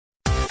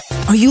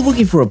Are you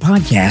looking for a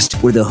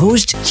podcast where the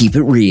hosts keep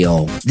it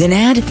real? Then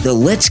add the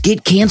Let's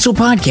Get Canceled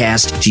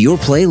podcast to your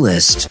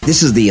playlist.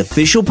 This is the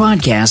official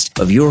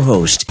podcast of your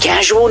host,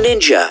 Casual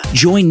Ninja.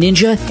 Join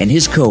Ninja and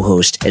his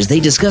co-host as they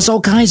discuss all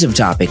kinds of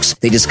topics.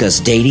 They discuss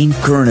dating,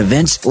 current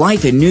events,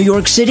 life in New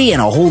York City,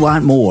 and a whole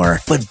lot more.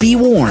 But be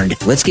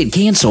warned, Let's Get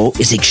Canceled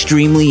is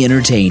extremely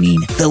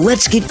entertaining. The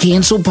Let's Get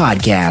Canceled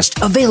podcast,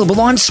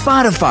 available on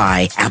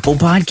Spotify, Apple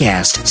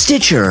Podcast,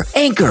 Stitcher,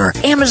 Anchor,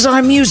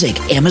 Amazon Music,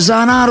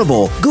 Amazon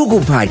Audible,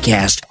 Google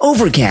Podcast,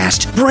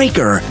 Overcast,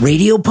 Breaker,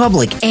 Radio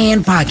Public,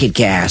 and Pocket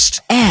Cast.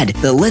 Add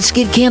the Let's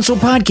Get Canceled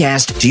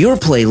podcast to your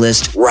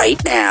playlist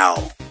right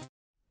now.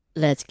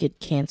 Let's Get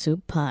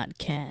Canceled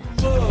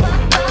podcast.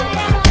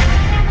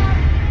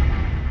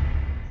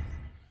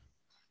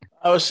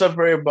 What's up,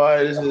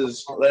 everybody? This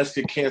is Let's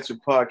Get Canceled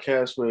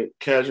podcast with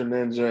Casual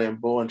Ninja and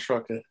Bowen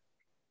Trucker. It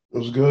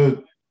was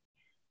good.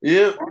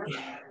 Yep.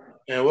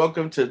 And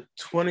welcome to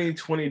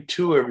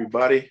 2022,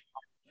 everybody.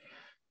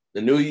 The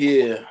new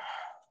year.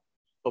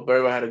 Hope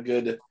everybody had a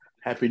good,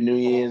 happy New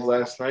Year's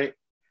last night.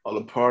 All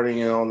the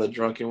partying and all the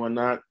drunk and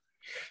whatnot.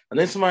 I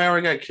think somebody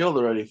already got killed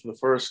already for the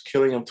first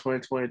killing of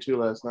 2022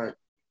 last night.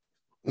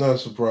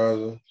 Not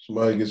surprising.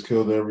 Somebody gets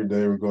killed every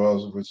day,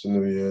 regardless if it's a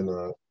new year or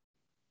not.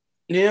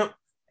 Yep.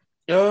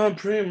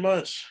 Pretty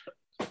much.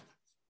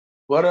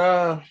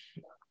 But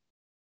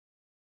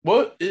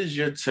what is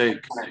your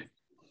take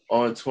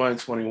on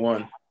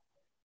 2021?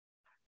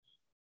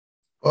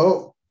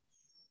 Well,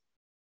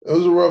 it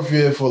was a rough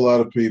year for a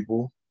lot of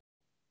people.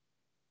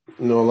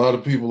 You know, a lot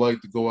of people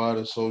like to go out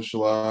and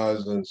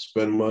socialize and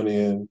spend money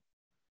and,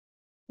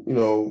 you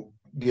know,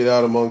 get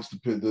out amongst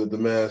the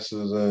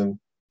masses. And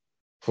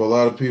for a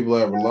lot of people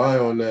that rely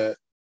on that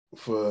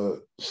for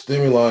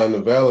stimuli and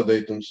to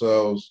validate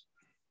themselves,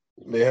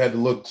 they had to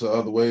look to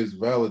other ways to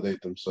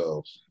validate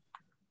themselves.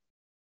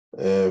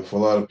 And for a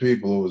lot of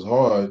people, it was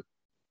hard.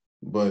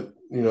 But,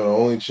 you know,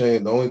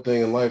 the only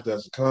thing in life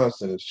that's a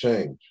constant is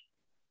change.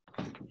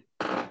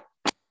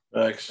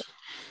 Thanks.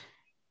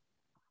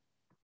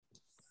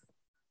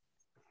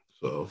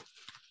 So,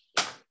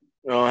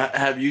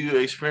 have you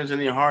experienced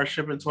any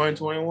hardship in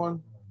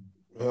 2021?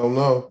 hell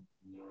no.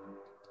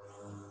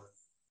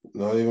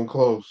 Not even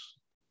close.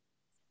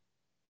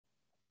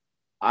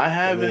 I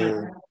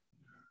haven't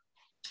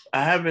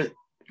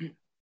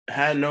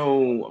had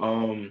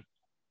no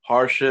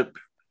hardship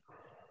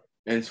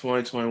in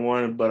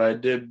 2021, but I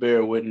did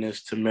bear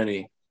witness to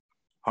many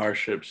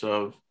hardships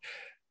of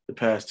the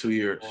past 2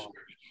 years.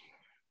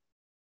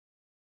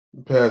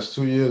 The past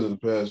 2 years or the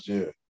past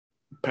year?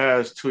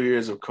 Past 2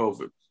 years of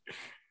COVID.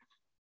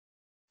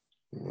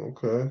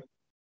 Okay.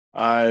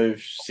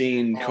 I've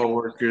seen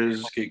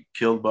coworkers get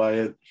killed by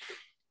it.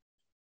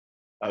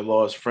 I've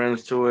lost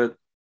friends to it.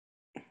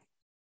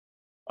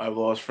 I've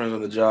lost friends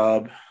on the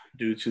job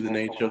due to the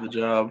nature of the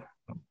job,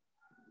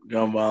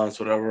 gun violence,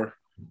 whatever.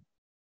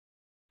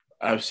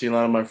 I've seen a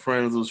lot of my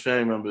friends lose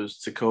family members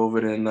to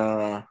COVID and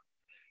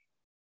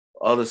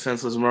other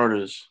senseless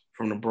murders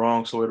from the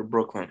Bronx all the way to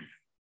Brooklyn.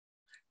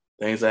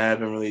 Things I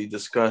haven't really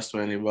discussed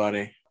with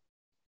anybody.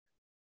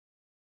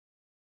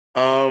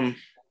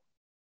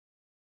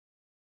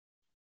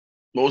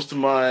 Most of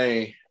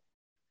my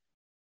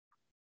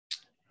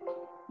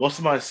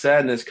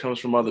sadness comes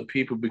from other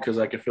people because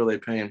I can feel their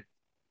pain.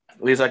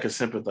 At least I can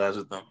sympathize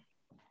with them.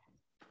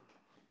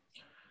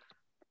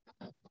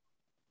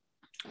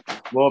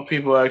 More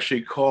people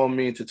actually call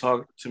me to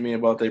talk to me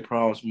about their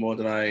problems more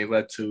than I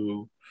let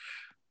to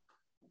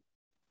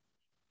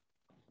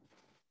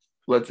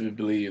be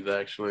believed,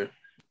 actually.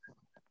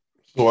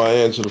 So I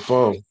answer the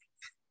phone.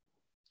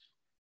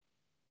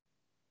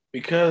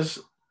 Because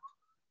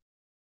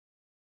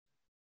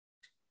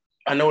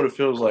I know what it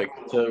feels like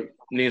to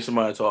need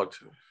somebody to talk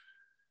to.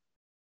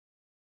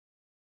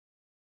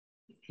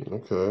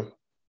 Okay.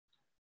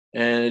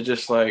 And it's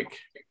just like,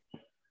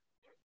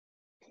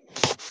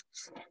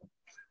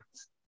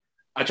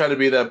 I try to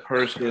be that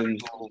person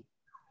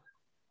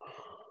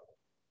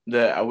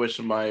that I wish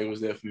somebody was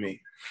there for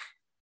me.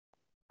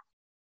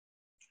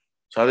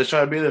 So I just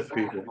try to be there for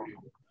people.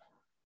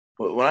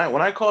 But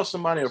when I call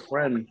somebody a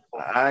friend,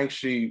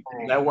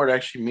 that word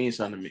actually means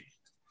something to me.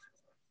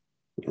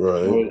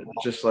 Right. So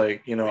just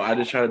like, you know, I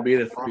just try to be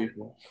there for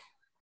people.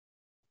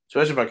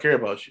 Especially if I care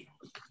about you.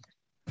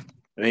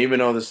 And even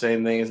though the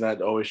same thing is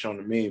not always shown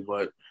to me,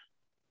 but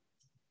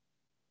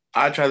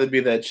I try to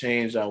be that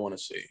change I want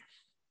to see.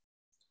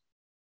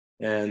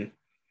 And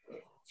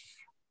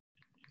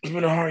it's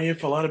been a hard year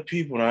for a lot of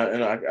people,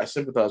 and I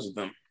sympathize with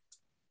them.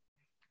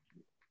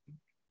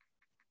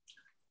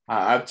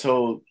 I've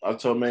told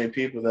many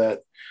people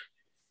that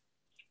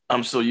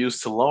I'm so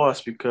used to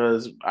loss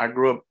because I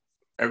grew up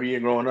every year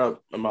growing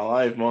up in my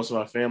life. Most of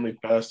my family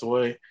passed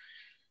away.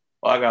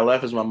 All I got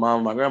left is my mom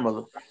and my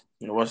grandmother.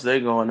 You know, once they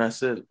go, and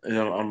that's it. You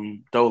know,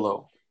 I'm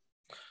dolo,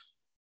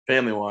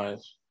 family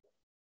wise.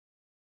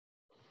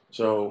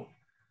 So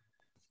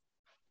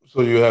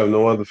you have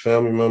no other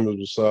family members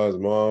besides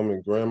mom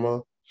and grandma?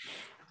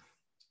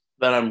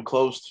 That I'm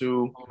close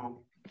to,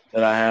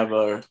 that I have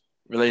a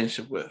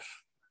relationship with.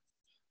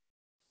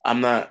 I'm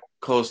not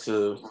close to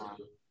the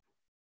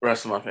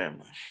rest of my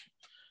family.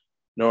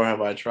 Nor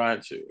have I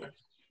tried to.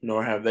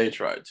 Nor have they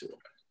tried to.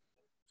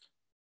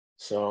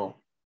 So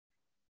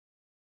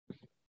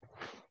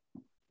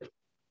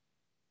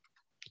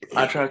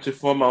I try to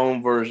form my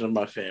own version of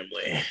my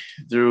family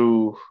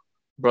through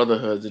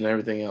brotherhoods and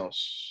everything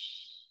else.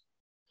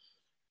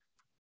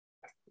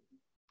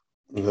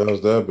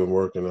 How's that been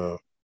working out?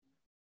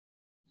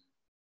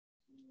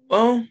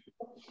 Well,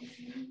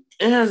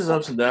 it has its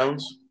ups and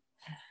downs.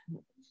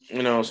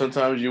 You know,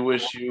 sometimes you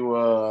wish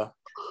the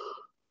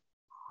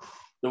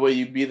way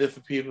you be there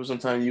for people,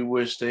 sometimes you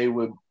wish they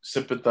would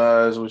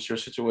sympathize with your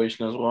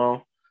situation as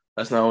well.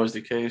 That's not always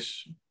the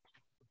case.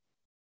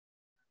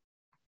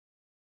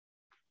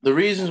 The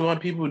reasons why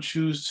people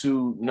choose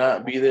to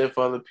not be there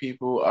for other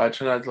people, I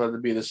try not to let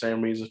it be the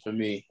same reason for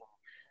me.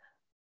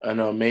 I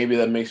know maybe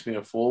that makes me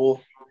a fool,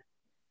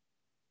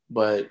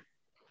 but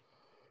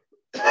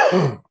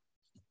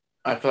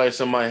I feel like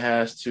somebody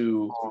has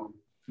to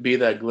be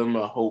that glimmer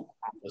of hope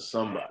for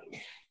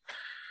somebody.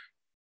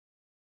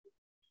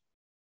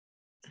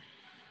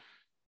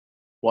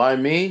 Why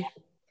me?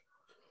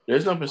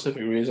 There's no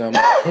specific reason.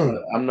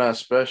 I'm not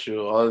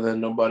special other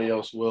than nobody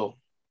else will.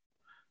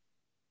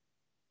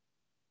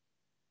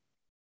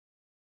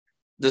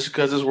 Just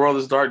because this world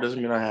is dark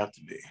doesn't mean I have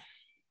to be.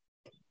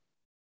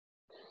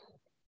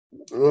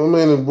 I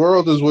mean, the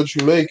world is what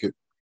you make it.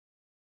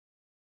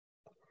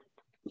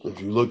 If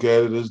you look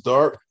at it as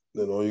dark,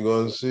 then all you're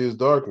going to see is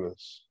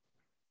darkness.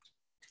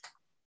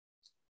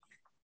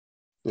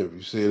 If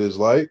you see it as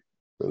light,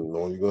 then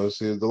all you're going to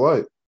see is the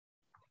light.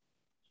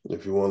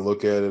 If you want to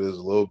look at it as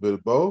a little bit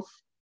of both,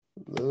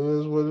 then it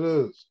is what it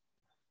is.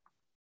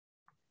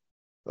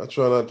 I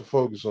try not to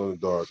focus on the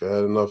dark. I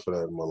had enough of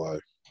that in my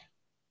life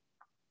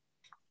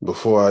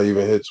before I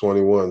even hit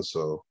 21,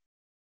 so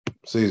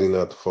it's easy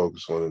not to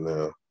focus on it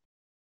now.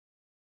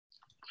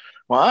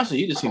 Well, honestly,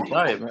 you just seem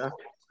tired, man.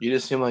 You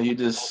just seem like you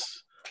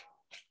just,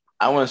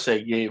 I wouldn't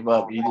say gave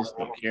up. You just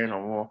don't care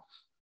no more.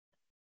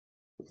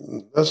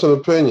 That's an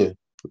opinion.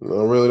 I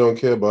really don't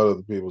care about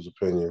other people's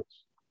opinions.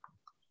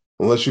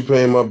 Unless you're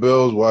paying my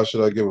bills, why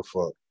should I give a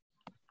fuck?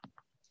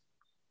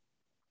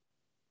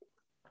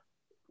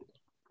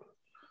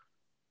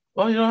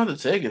 Well, you don't have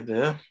to take it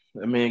there.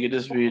 I mean, it could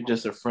just be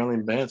just a friendly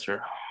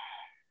banter.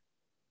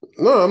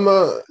 No, I'm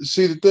not.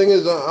 See, the thing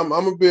is, I'm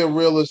going to be a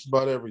realist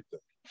about everything.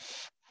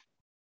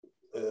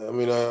 I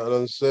mean, I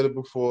done said it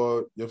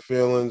before. Your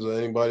feelings or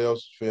anybody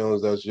else's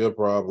feelings, that's your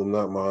problem,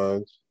 not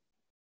mine.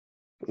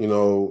 You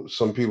know,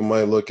 some people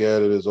might look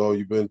at it as, oh,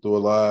 you've been through a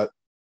lot.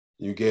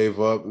 You gave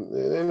up.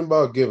 It ain't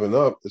about giving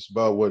up. It's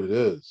about what it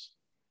is.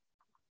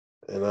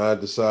 And I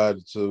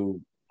decided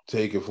to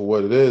take it for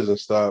what it is and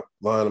stop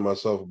lying to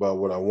myself about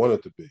what I want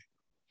it to be.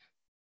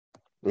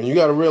 I mean, you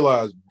got to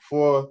realize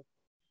before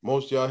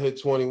most of y'all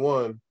hit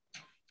 21,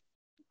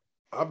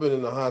 I've been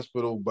in the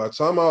hospital. By the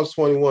time I was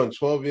 21,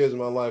 12 years of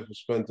my life was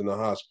spent in the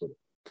hospital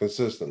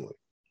consistently.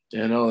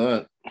 Yeah, I know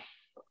that.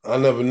 I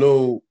never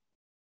knew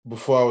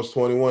before I was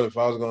 21 if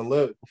I was going to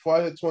live. Before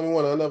I hit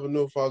 21, I never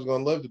knew if I was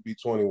going to live to be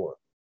 21.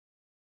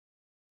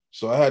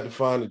 So I had to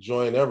find a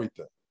joy in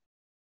everything.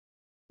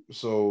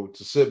 So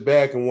to sit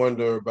back and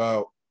wonder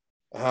about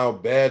how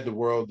bad the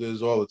world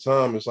is all the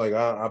time, it's like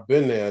I've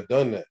been there, I've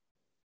done that.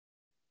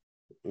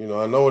 You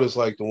know, I know what it's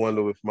like to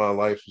wonder if my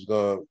life is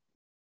going to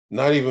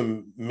not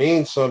even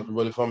mean something,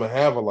 but if I'm going to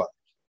have a life.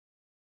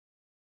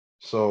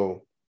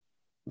 So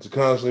to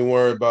constantly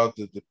worry about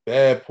the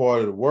bad part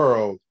of the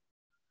world,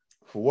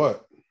 for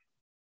what?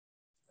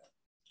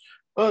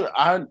 But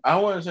I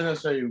wouldn't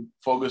necessarily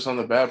focus on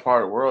the bad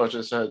part of the world. It's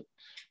just that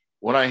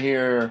when I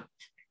hear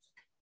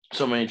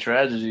so many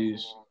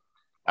tragedies,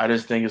 I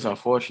just think it's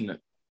unfortunate.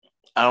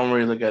 I don't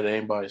really look at it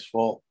anybody's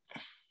fault.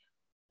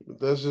 But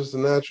that's just the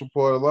natural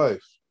part of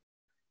life.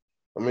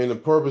 I mean, the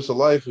purpose of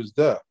life is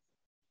death.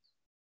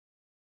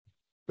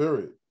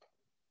 Period.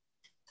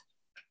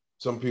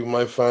 Some people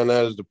might find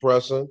that as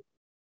depressing.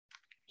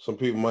 Some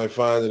people might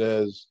find it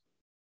as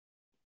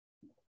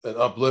an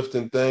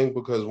uplifting thing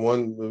because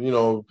one, you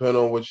know,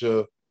 depending on what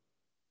your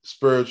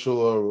spiritual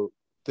or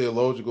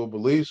theological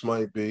beliefs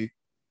might be,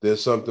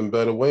 there's something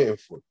better waiting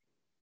for you.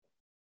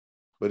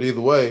 But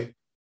either way,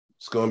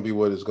 it's going to be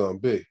what it's going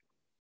to be.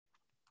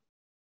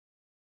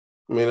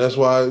 I mean, that's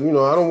why, you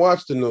know, I don't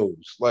watch the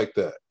news like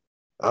that.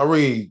 I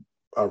read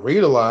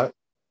a lot,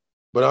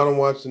 but I don't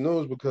watch the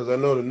news because I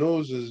know the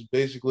news is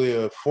basically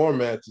a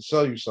format to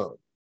sell you something.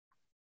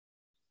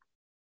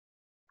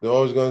 They're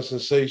always going to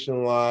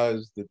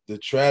sensationalize the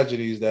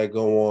tragedies that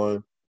go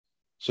on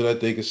so that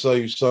they can sell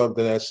you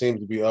something that seems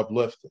to be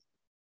uplifting.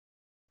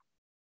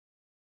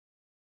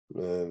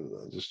 And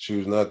I just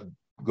choose not to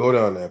go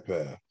down that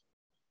path.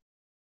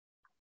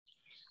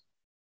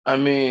 I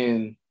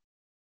mean,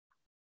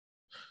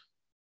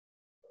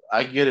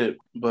 I get it,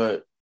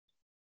 but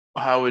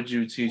how would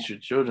you teach your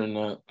children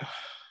that?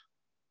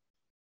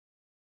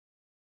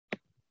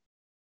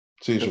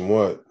 Teach them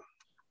what?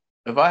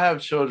 If I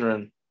have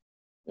children,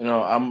 you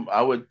know,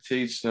 I would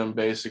teach them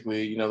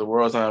basically, you know, the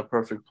world's not a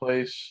perfect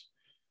place.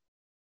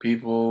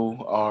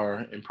 People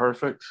are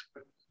imperfect.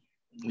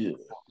 Yeah,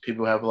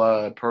 people have a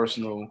lot of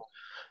personal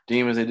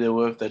demons they deal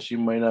with that you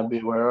might not be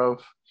aware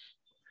of.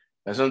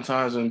 And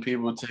sometimes when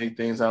people take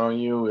things out on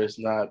you, it's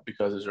not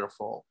because it's your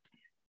fault.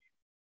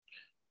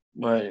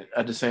 But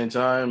at the same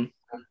time,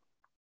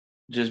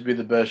 just be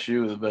the best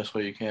you the best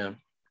way you can.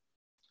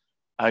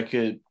 I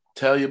could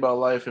tell you about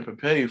life and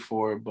prepare you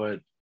for it,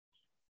 but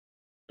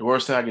the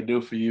worst thing I could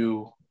do for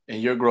you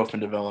and your growth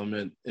and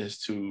development is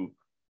to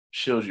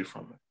shield you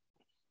from it.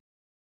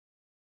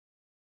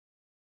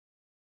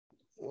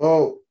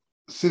 Well,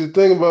 see, the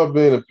thing about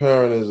being a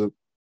parent is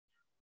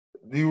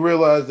you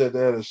realize that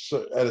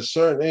at a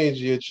certain age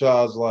of your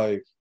child's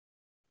life,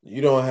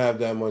 you don't have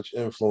that much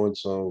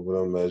influence over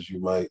them as you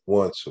might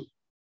want to.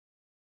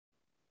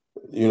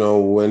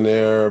 When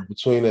they're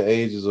between the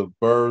ages of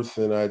birth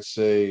and I'd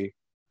say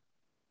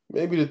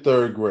maybe the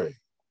third grade,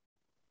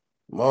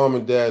 mom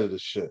and dad are the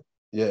shit.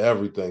 You're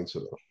everything to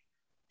them.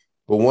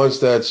 But once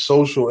that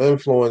social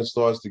influence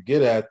starts to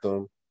get at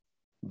them,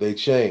 they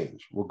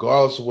change,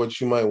 regardless of what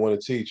you might want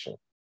to teach them.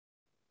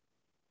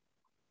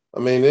 I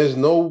mean, there's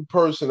no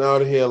person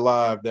out here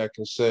alive that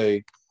can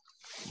say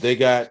they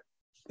got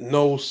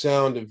no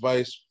sound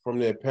advice from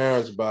their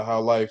parents about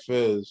how life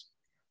is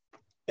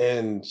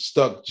and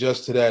stuck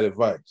just to that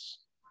advice.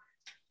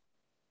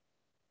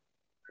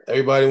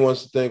 Everybody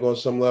wants to think on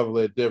some level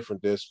they're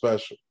different, they're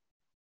special.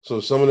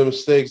 So some of the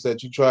mistakes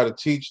that you try to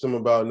teach them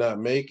about not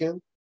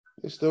making,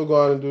 they still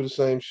go out and do the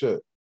same shit.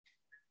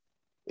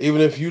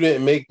 Even if you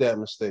didn't make that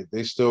mistake,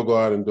 they still go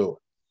out and do it.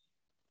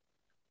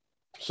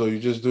 So you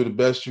just do the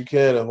best you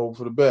can and hope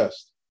for the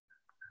best.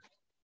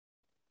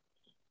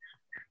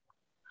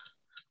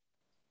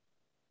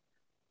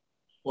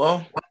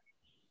 Well,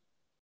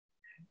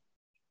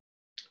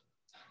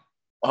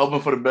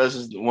 hoping for the best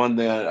is one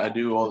thing I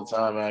do all the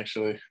time,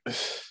 actually.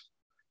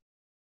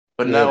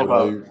 But Yeah, not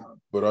about.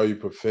 but are you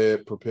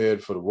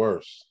prepared for the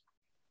worst?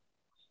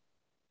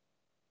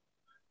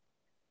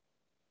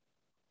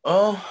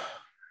 Oh,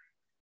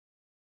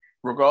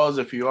 regardless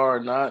if you are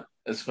or not,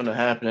 it's going to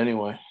happen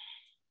anyway.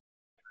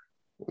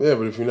 Yeah,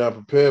 but if you're not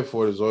prepared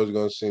for it, it's always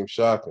going to seem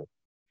shocking.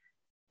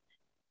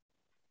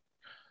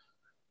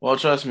 Well,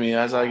 trust me,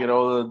 as I get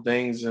older,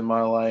 things in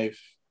my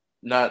life,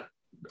 not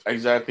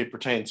exactly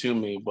pertain to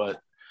me, but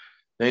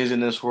things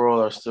in this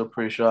world are still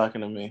pretty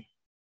shocking to me.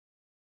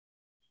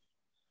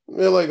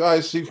 Yeah, like I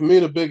see for me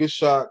the biggest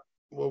shock,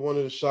 well, one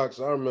of the shocks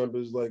I remember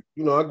is like,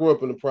 I grew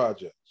up in the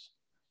projects.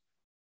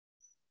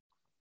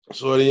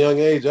 So at a young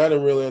age, I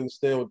didn't really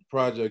understand what the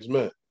projects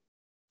meant.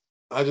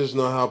 I just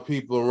know how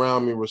people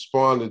around me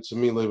responded to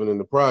me living in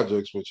the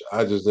projects, which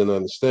I just didn't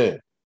understand.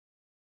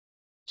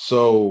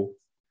 So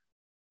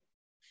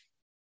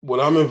when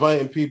I'm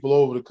inviting people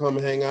over to come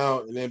hang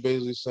out and they're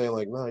basically saying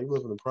like, nah, you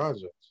live in the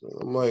projects. And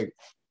I'm like,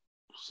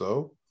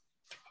 so?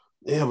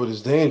 Yeah, but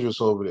it's dangerous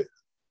over there.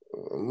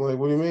 I'm like,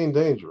 what do you mean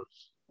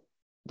dangerous?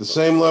 The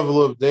same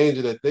level of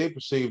danger that they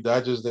perceived, I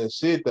just didn't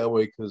see it that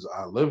way because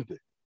I lived it.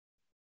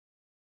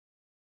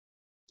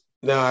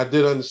 Now, I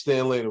did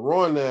understand later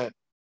on that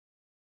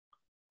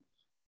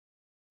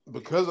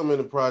because I'm in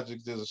the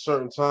project, there's a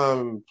certain time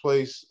and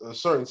place, a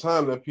certain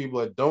time that people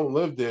that don't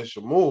live there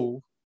should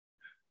move.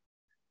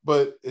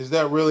 But is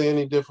that really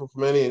any different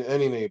from any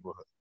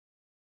neighborhood?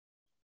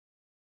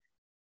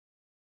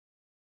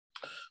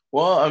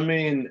 Well, I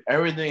mean,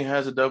 everything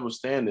has a double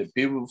standard.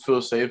 People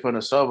feel safe in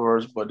the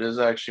suburbs, but there's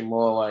actually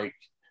more like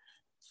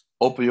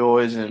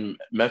opioids and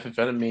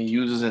methamphetamine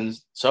users in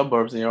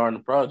suburbs than there are in the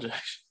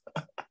projects.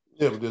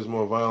 Yeah, but there's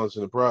more violence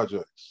in the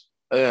projects.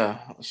 Yeah,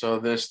 so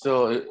there's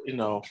still,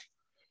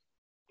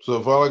 So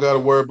if all I got to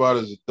worry about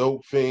is a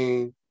dope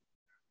fiend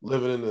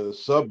living in the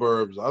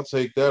suburbs, I'll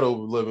take that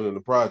over living in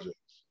the projects.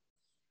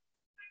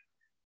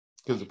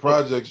 Because the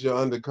projects, you're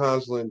under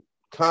constant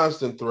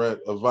threat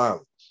of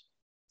violence.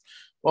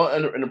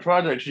 Well, in the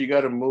projects, you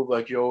got to move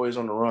like you're always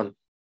on the run.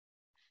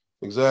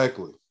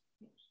 Exactly.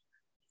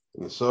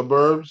 In the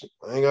suburbs,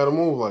 I ain't got to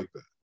move like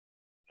that.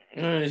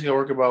 You just got to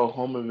work about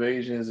home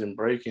invasions and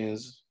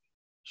break-ins,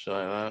 shit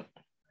like that.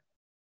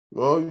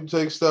 Well, you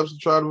take steps to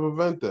try to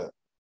prevent that.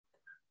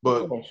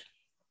 But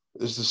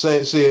it's the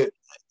same. See,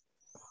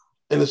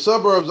 in the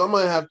suburbs, I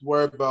might have to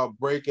worry about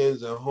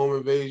break-ins and home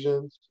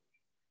invasions.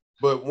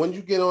 But when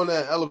you get on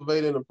that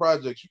elevator in the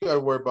projects, you got to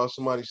worry about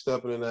somebody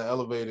stepping in that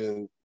elevator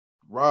and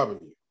robbing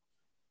you.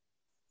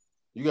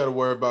 You got to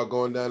worry about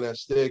going down that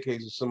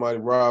staircase and somebody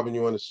robbing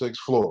you on the 6th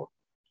floor.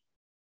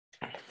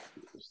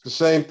 It's the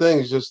same thing.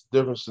 It's just a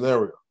different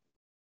scenario.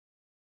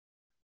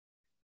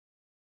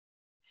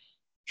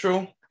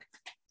 True.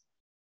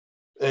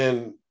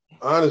 And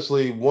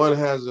honestly, one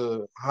has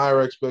a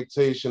higher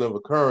expectation of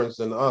occurrence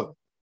than the other.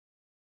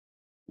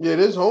 Yeah,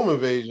 there's home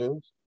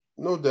invasions,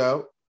 no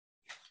doubt.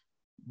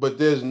 But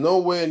there's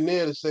nowhere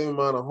near the same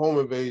amount of home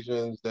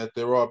invasions that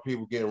there are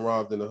people getting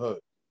robbed in the hood.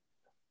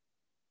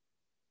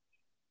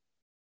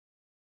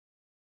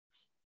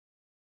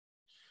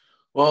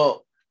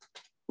 Well,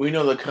 we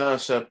know the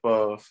concept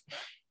of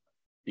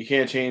you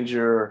can't change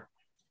your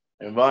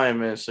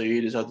environment, so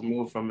you just have to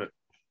move from it.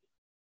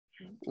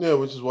 Yeah,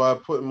 which is why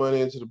putting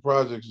money into the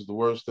projects is the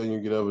worst thing you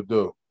could ever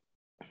do.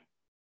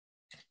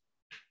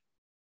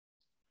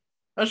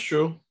 That's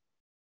true.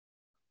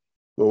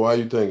 But why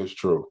you think it's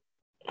true?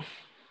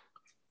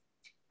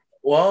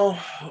 Well,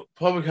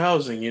 public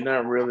housing, you're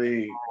not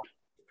really.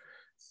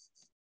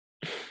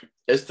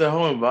 It's the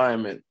whole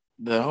environment.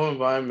 The whole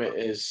environment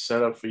is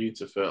set up for you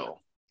to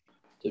fail,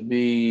 to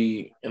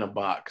be in a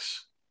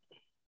box.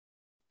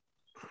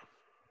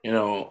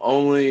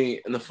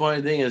 Only, and the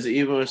funny thing is,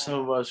 even with some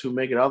of us who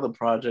make it other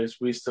projects,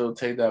 we still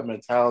take that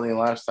mentality and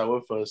lifestyle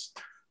with us,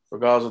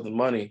 regardless of the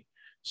money.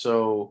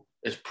 So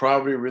it's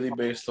probably really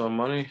based on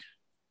money.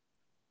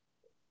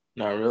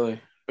 Not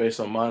really. Based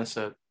on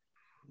mindset.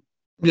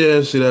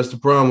 Yeah, see, that's the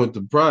problem with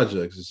the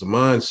projects. It's a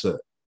mindset.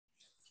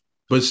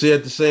 But see,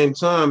 at the same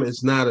time,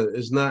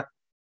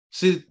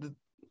 see,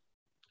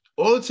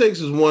 all it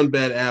takes is one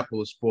bad apple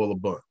to spoil a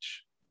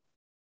bunch.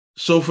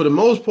 So for the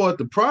most part,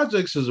 the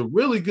projects is a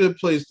really good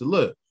place to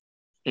live.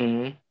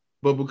 Mm-hmm.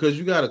 But because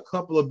you got a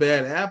couple of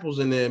bad apples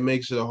in there, it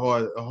makes it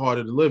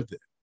harder to live there.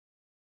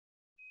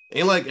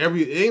 Ain't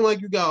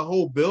like you got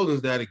whole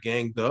buildings that are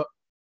ganged up.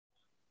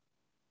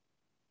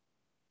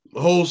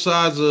 Whole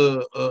sides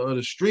of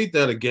the street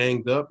that are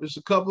ganged up. It's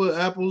a couple of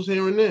apples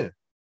here and there.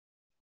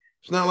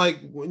 It's not like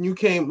when you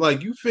came,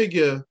 like you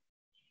figure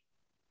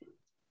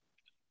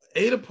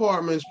 8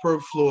 apartments per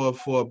floor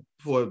for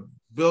a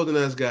building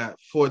that's got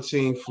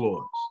 14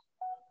 floors.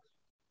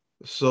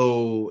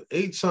 So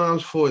 8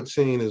 times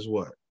 14 is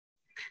what?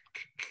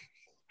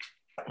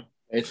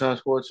 8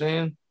 times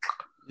 14?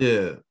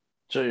 Yeah.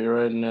 Tell you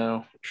right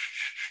now.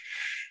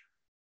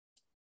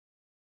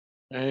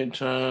 8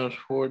 times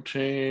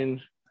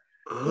 14.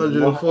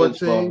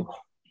 114.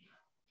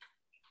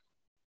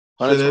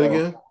 Say that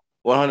again.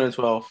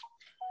 112.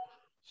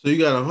 So you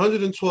got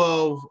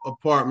 112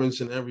 apartments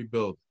in every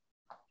building.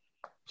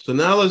 So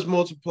now let's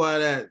multiply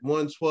that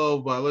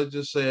 112 by, let's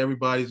just say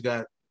everybody's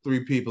got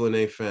 3 people in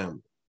their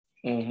family.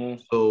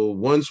 Mm-hmm. So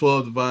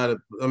 112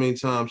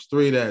 times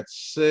 3,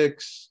 that's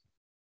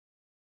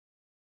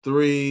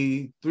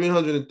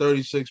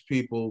 336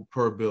 people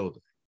per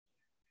building.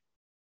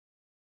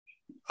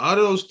 Out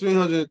of those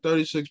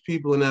 336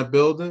 people in that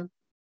building,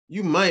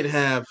 you might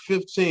have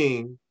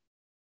 15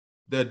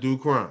 that do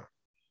crime.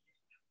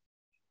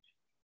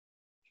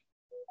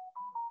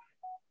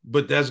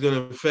 But that's going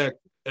to affect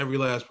every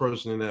last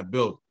person in that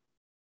building.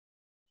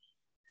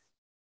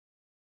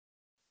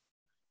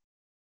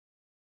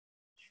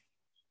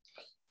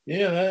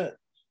 Yeah, that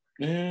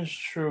is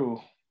true.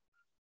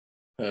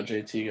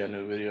 JT got a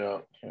new video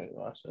out. Can't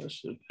watch that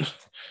shit.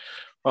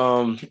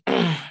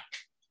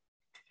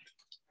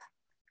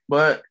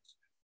 But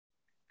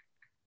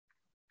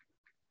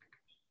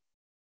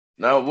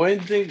now, when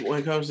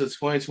it comes to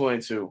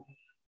 2022,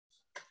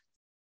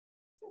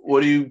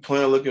 what do you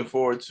plan on looking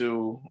forward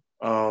to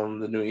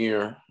the new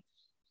year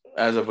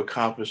as of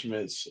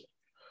accomplishments,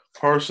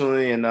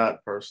 personally and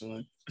not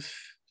personally?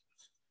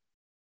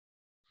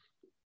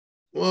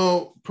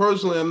 Well,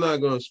 personally, I'm not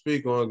going to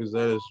speak on because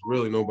that is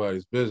really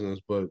nobody's business.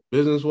 But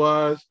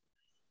business-wise,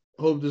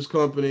 I hope this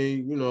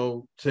company,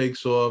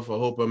 takes off. I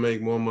hope I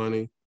make more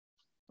money.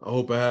 I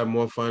hope I have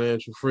more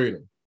financial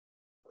freedom.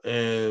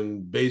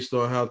 And based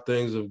on how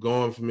things have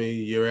gone for me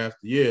year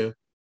after year,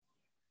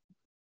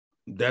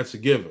 that's a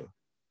given.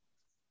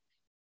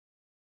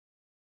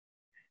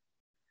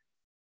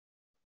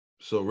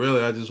 So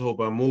really, I just hope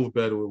I move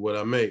better with what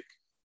I make.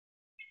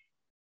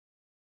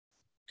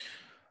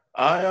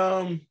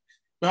 I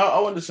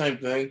want the same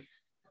thing.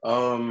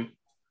 I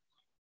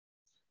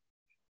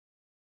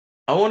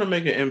want to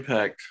make an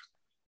impact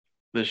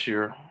this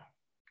year.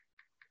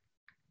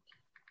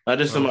 Not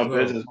just in my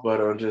business,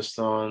 but just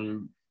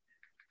on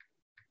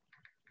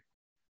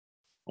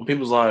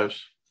people's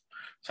lives.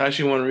 It's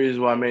actually one of the reasons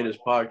why I made this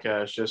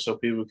podcast, just so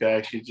people can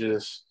actually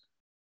just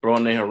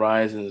broaden their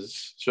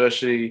horizons.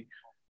 Especially,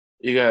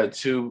 you got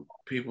 2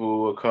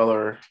 people of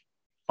color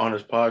on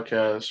this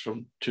podcast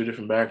from 2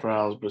 different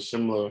backgrounds, but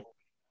similar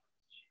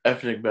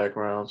ethnic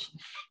backgrounds.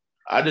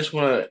 I just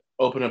want to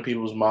open up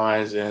people's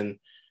minds, and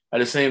at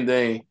the same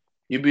day,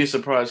 you'd be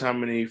surprised how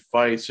many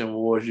fights and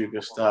wars you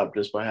can stop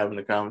just by having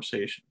a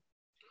conversation.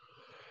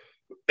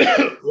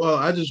 Well,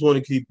 I just want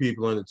to keep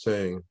people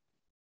entertained.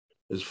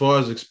 As far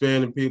as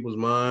expanding people's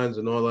minds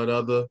and all that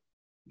other,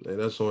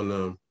 that's on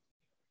them.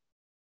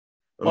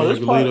 You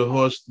can lead a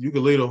horse. You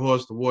can lead a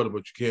horse to water,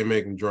 but you can't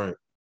make him drink.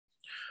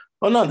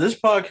 Oh no, this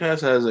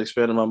podcast has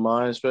expanded my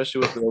mind,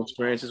 especially with the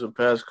experiences with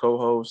past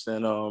co-hosts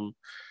and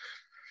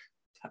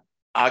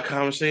our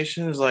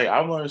conversations. Like,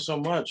 I've learned so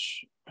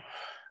much,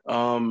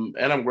 and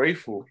I'm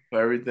grateful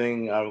for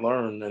everything I've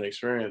learned and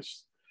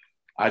experienced.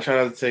 I try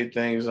not to take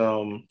things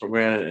for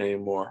granted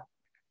anymore,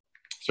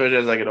 especially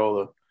as I get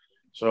older.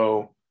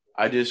 So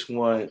I just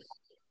want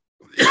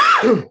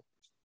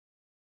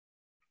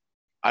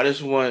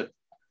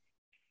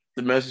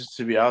the message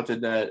to be out there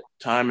that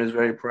time is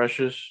very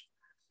precious.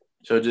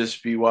 So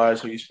just be wise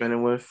who you spend it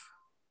with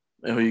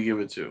and who you give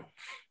it to.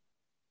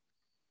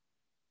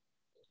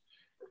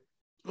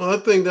 Well, I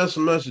think that's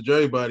a message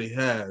everybody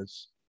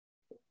has.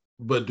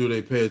 But do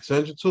they pay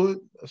attention to it?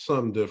 That's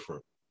something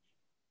different.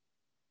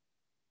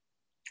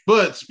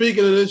 But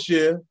speaking of this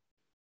year,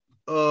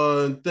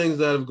 things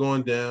that have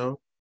gone down.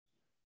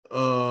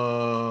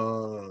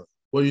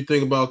 What do you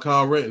think about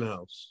Kyle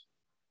Rittenhouse?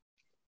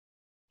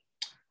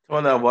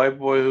 On that white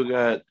boy who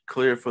got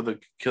cleared for the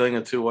killing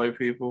of 2 white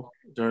people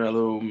during that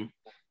little.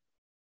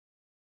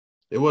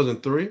 It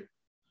wasn't 3.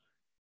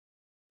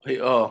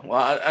 Well,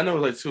 I know it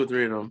was like 2 or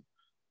 3 of them.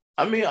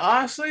 I mean,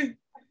 honestly,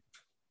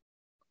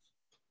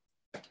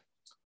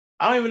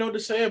 I don't even know what to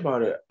say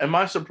about it. Am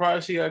I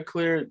surprised he got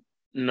cleared?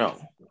 No.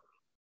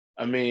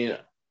 I mean,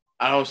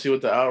 I don't see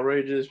what the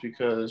outrage is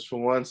because for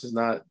once it's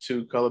not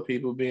 2 colored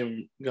people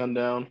being gunned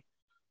down.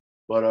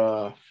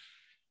 But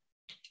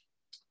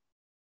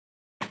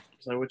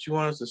it's like what you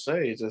want us to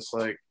say. It's just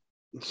like,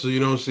 so you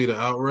don't see the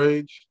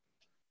outrage?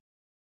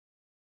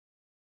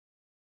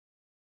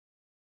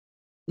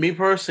 Me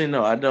personally,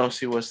 no, I don't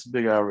see what's the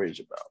big outrage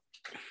about.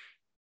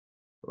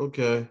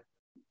 Okay.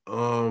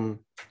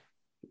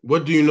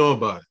 What do you know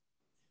about it?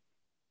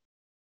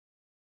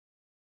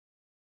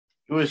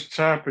 He was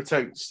trying to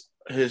protect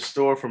his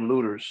store from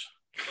looters.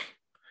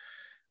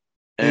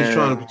 He was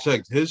trying to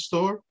protect his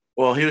store?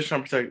 Well, he was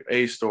trying to protect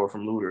a store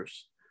from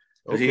looters.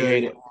 Okay. He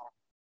hated.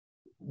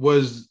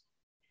 Was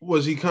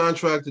he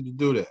contracted to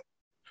do that?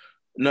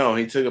 No,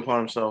 he took it upon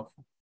himself.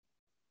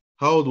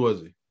 How old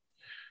was he?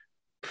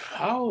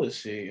 How old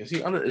is he? Is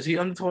he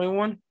under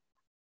 21?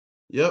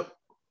 Yep.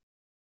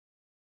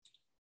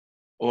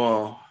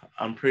 Well,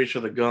 I'm pretty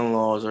sure the gun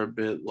laws are a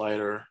bit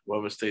lighter,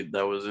 whatever state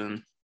that was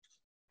in.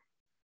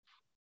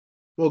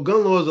 Well,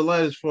 gun laws are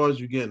light as far as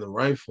you getting a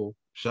rifle,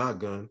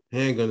 shotgun.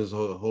 Handgun is a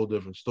whole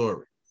different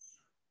story.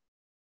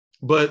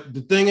 But the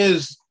thing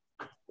is,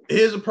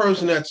 here's a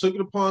person that took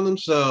it upon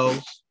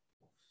themselves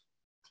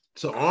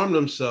to arm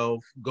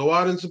themselves, go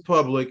out into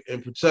public,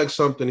 and protect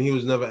something he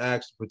was never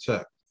asked to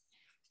protect.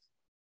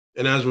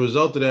 And as a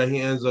result of that, he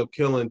ends up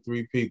killing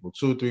 3 people,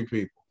 2 or 3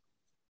 people.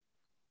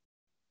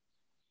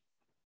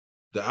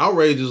 The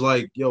outrage is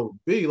like, yo,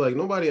 B, like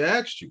nobody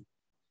asked you.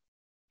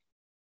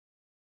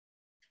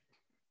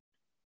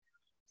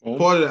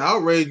 Part of the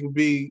outrage would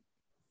be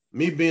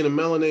me being a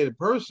melanated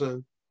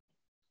person.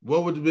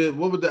 What would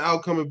the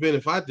outcome have been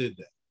if I did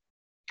that?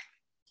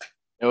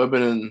 It would have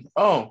been,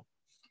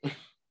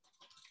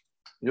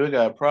 you would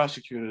have got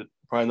prosecuted,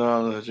 probably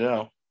not out of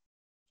jail.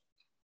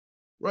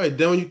 Right.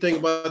 Then when you think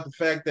about the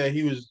fact that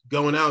he was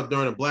going out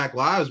during a Black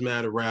Lives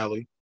Matter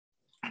rally,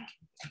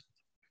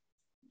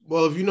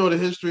 well, if you know the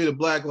history of the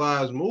Black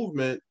Lives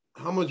movement,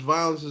 how much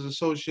violence is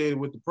associated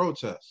with the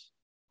protests?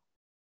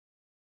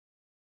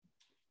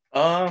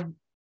 Well,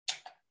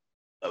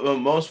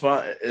 most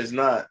violent is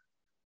not.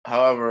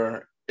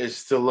 However, it's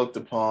still looked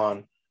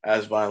upon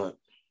as violent.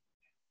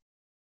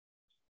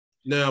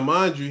 Now,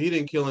 mind you, he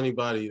didn't kill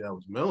anybody that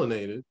was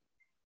melanated,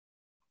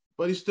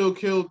 but he still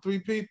killed 3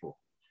 people.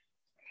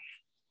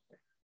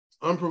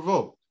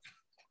 Unprovoked.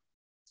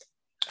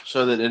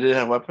 So that they didn't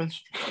have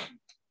weapons?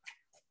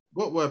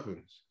 What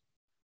weapons?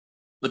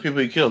 The people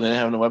he killed, they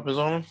didn't have no weapons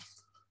on them?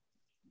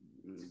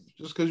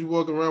 Just because you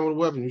walk around with a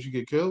weapon, you should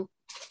get killed?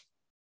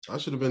 I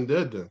should have been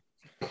dead then.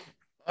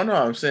 Oh, no,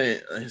 I'm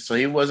saying, so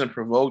he wasn't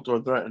provoked or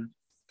threatened.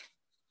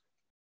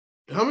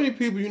 How many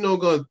people you know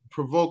going to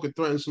provoke or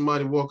threaten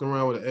somebody walking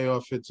around with an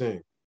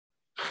AR-15?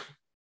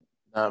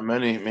 Not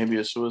many. Maybe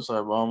a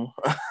suicide bomber.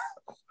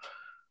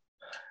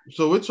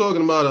 So we're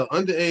talking about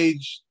an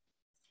underage,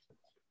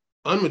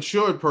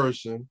 unmatured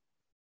person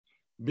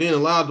being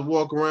allowed to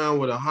walk around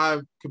with a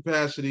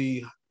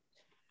high-capacity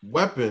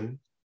weapon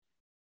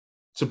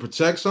to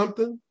protect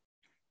something?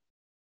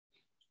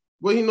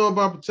 What do you know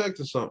about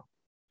protecting something?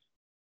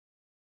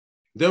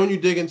 Then when you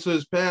dig into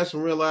his past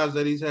and realize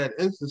that he's had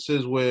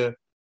instances where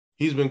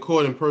he's been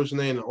caught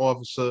impersonating an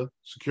officer,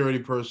 security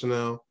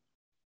personnel,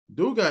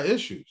 dude got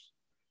issues.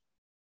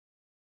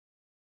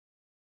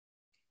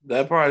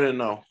 That part I didn't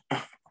know.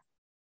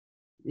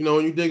 You know,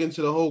 when you dig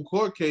into the whole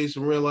court case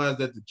and realize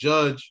that the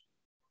judge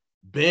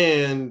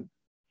banned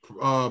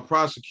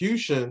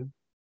prosecution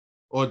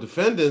or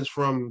defendants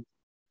from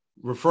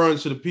referring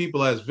to the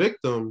people as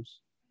victims,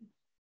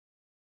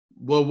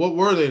 well, what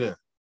were they then?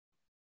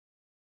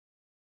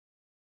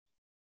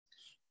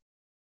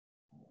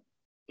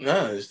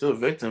 No, they're still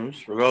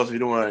victims, regardless if you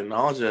don't want to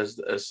acknowledge it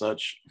as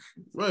such.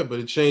 Right, but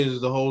it changes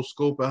the whole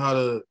scope of how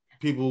the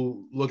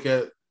people look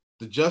at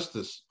the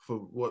justice for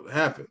what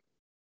happened.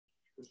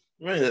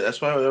 Right,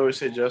 that's why they always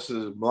say justice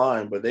is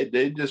blind, but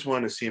they just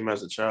want to see him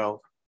as a child.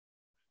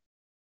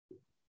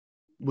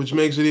 Which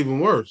makes it even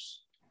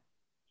worse.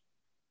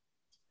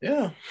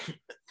 Yeah.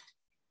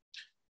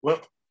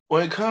 Well,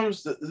 when it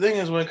comes, the thing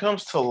is, when it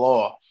comes to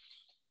law,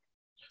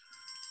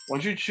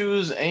 once you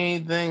choose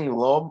anything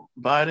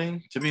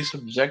law-abiding to be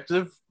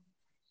subjective,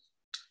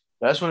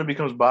 that's when it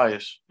becomes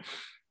biased.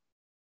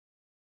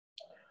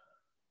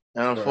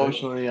 And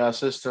unfortunately, our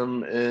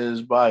system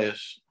is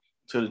biased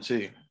to the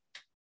T.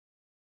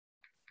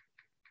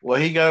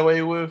 What he got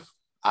away with,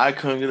 I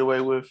couldn't get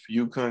away with,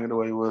 you couldn't get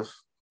away with.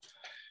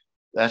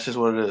 That's just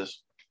what it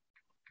is.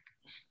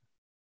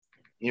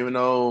 Even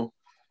though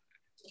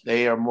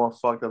they are more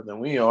fucked up than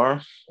we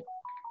are,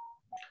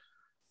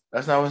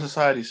 that's not what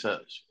society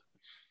says.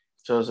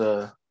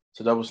 So It's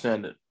a double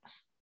standard.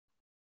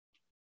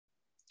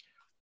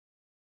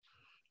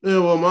 Yeah,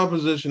 well, my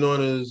position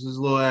on it is this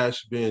little ass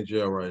should be in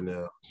jail right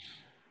now.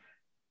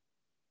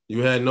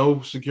 You had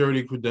no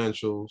security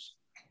credentials.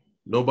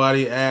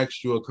 Nobody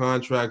asked you or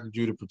contracted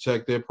you to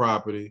protect their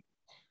property.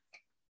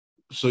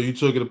 So you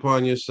took it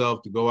upon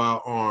yourself to go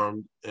out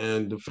armed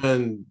and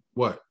defend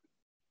what?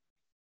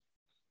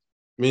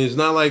 I mean, it's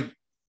not like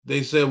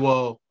they said,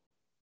 well,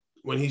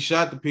 when he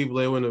shot the people,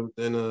 they were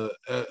in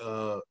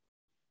a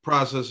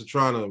process of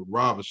trying to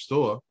rob a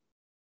store.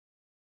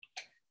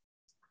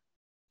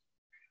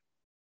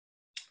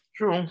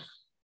 True.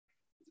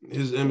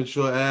 His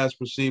immature ass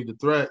perceived a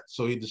threat,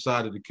 so he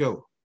decided to kill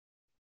him.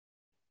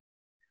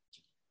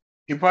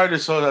 He probably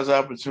just saw it as an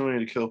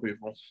opportunity to kill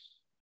people.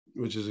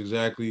 Which is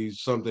exactly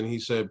something he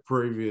said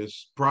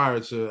prior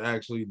to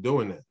actually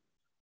doing that.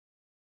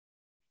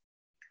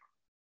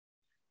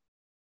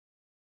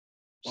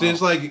 See,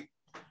 it's like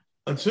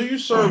until you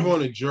serve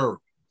on a jury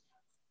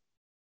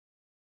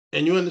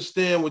and you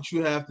understand what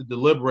you have to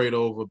deliberate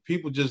over,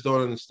 people just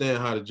don't understand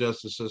how the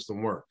justice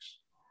system works.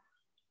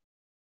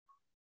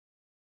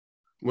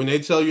 When they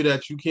tell you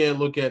that you can't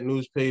look at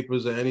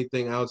newspapers or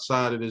anything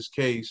outside of this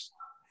case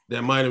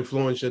that might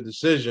influence your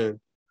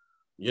decision,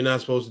 you're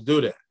not supposed to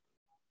do that.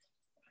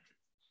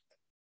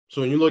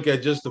 So when you look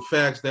at just the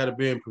facts that are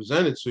being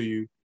presented to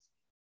you,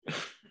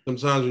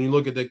 sometimes when you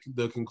look at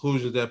the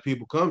conclusions that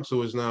people come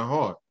to, it's not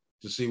hard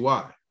to see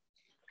why.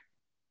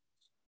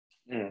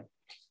 Mm.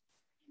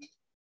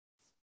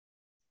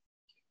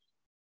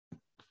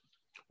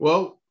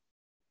 Well,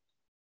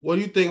 what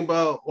do you think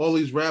about all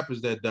these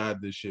rappers that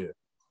died this year?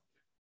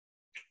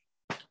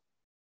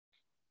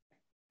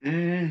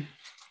 It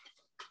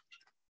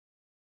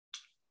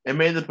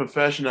made the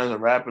profession as a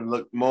rapper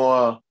look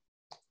more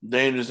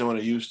dangerous than what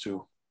it used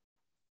to.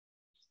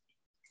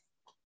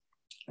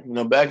 You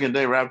know, back in the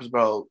day, rap was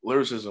about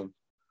lyricism.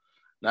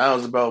 Now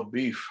it's about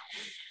beef.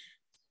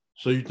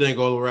 So you think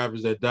all the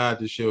rappers that died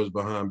this year was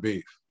behind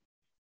beef?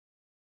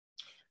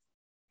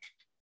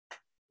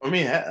 I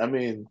mean,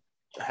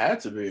 it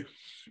had to be.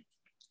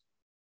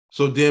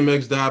 So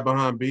DMX died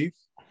behind beef?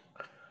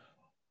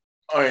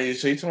 All right,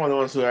 so you're talking about the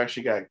ones who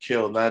actually got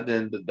killed, not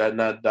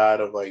died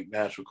of like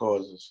natural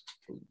causes.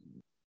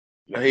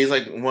 He's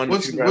like one.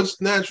 What's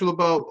natural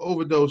about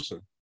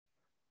overdosing?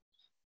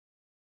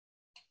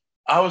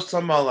 I was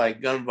talking about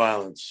like gun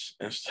violence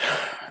and stuff.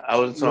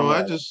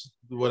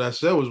 What I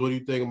said was, what do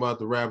you think about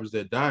the rappers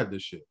that died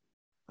this year?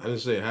 I didn't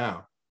say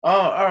how. Oh,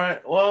 all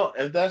right. Well,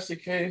 if that's the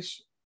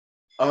case,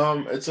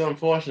 it's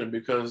unfortunate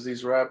because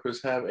these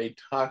rappers have a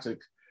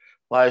toxic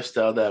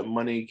lifestyle that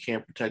money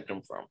can't protect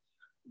them from.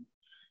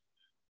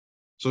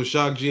 So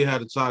Shock G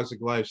had a toxic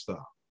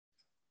lifestyle.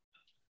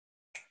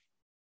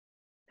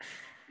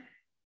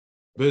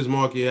 Biz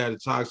Markie had a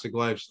toxic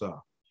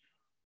lifestyle.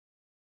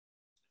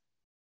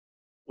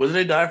 What did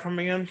they die from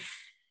again?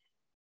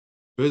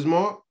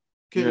 Bismarck?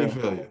 Kidney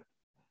failure.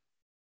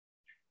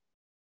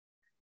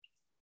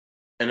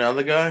 And the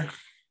other guy?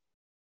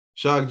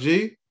 Shock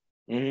G?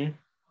 Mm-hmm.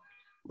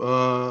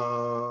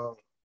 I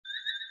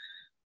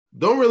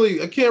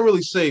can't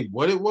really say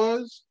what it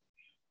was.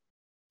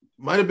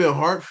 Might have been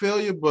heart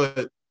failure, but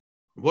it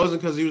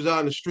wasn't because he was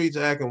out in the streets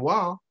acting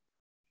wild.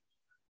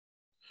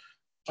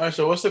 All right,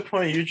 so what's the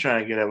point you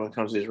trying to get at when it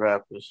comes to these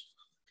rappers?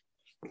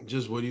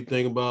 Just what do you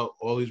think about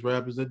all these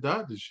rappers that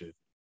died this shit?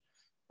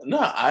 No,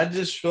 I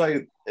just feel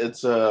like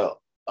it's a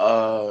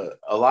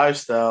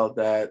lifestyle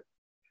that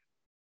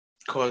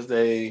caused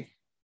their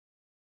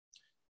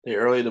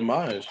early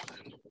demise.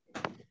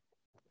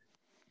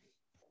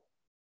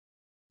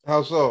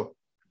 How so?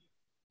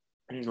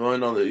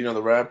 Going on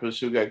the rappers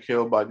who got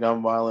killed by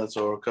gun violence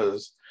or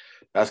because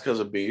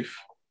of beef.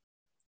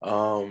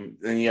 Then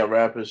you have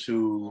rappers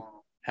who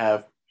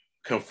have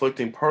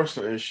conflicting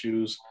personal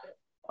issues,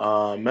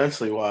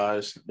 mentally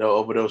wise. They'll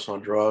overdose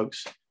on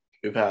drugs.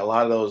 We've had a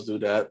lot of those do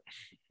that.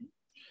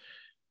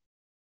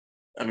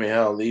 I mean,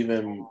 hell,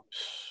 even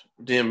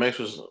DMX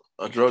was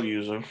a drug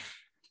user.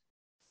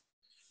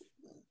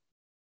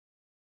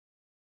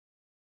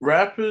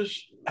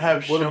 Rappers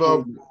have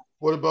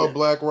What about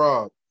Black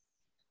Rob?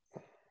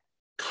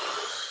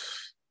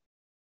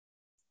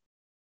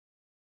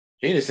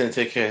 He just didn't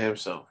take care of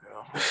himself,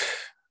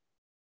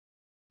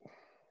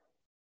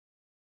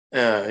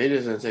 Yeah, he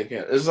just didn't take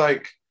care. It's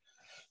like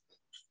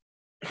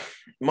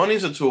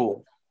money's a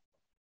tool.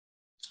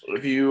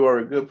 If you are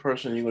a good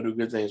person, you're gonna do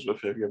good things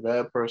with it. If you're a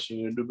bad person,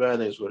 you're gonna do bad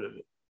things with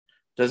it.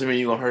 Doesn't mean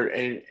you're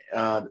gonna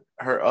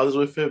hurt others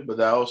with it, but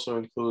that also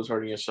includes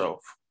hurting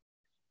yourself.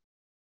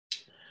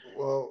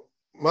 Well,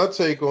 my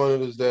take on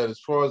it is that as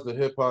far as the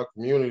hip hop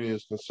community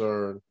is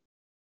concerned,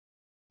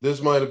 this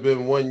might have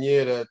been 1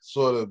 year that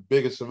saw the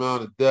biggest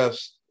amount of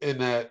deaths in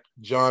that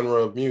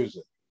genre of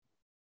music.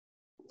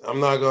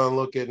 I'm not gonna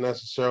look at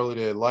necessarily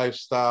their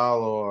lifestyle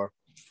or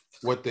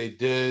what they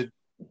did.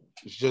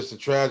 It's just a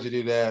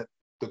tragedy that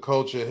the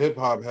culture of hip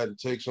hop had to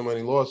take so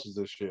many losses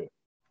this year.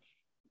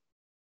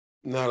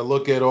 Now to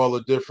look at all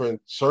the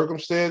different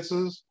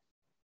circumstances,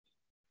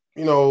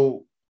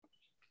 for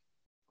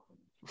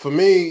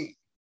me,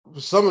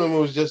 for some of them, it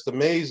was just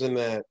amazing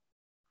that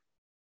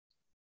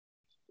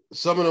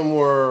some of them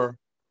were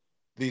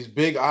these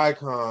big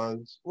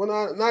icons.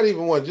 Well, not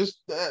even one,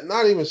 just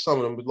not even some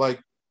of them, but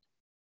like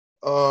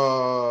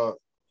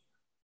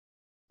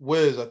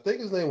Wiz, I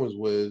think his name was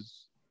Wiz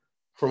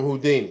from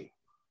Houdini.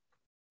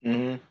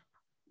 Mm-hmm.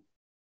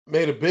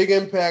 Made a big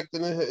impact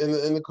in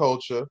the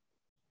culture.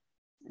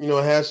 You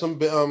know, had some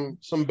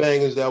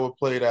bangers that were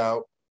played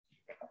out.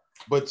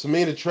 But to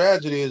me, the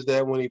tragedy is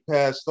that when he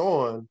passed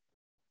on,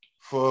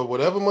 for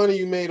whatever money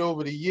you made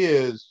over the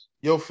years,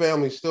 your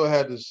family still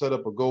had to set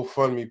up a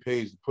GoFundMe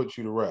page to put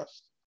you to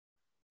rest.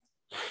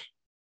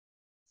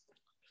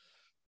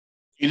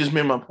 You just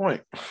made my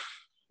point.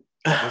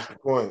 What's the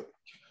point?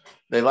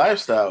 Their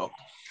lifestyle.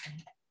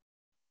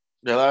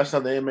 They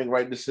didn't make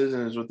right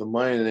decisions with the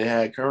money that they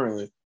had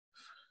currently.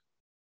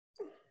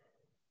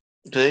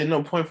 There ain't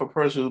no point for a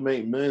person who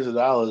made millions of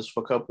dollars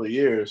for a couple of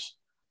years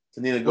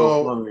to need a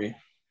GoFundMe.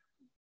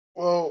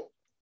 Well,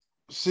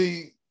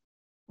 see,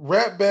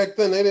 rap back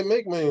then, they didn't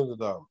make millions of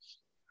dollars.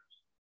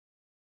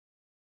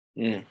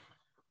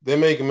 They're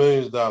making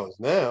millions of dollars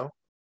now.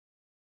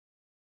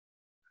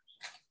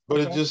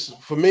 But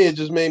for me, it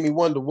just made me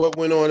wonder what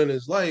went on in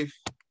his life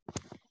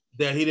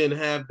that he didn't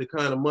have the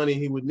kind of money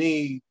he would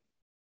need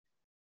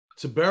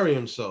to bury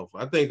himself.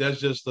 I think that's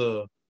just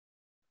a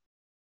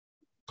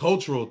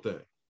cultural thing.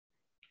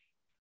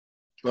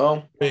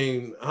 Well, I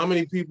mean, how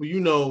many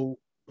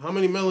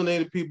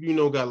melanated people you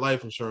know got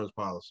life insurance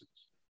policies?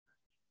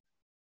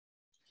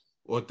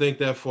 Or think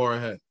that far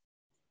ahead?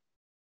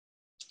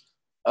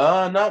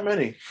 Not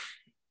many.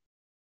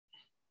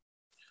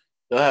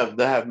 They'll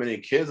have many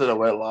kids that are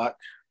wedlock.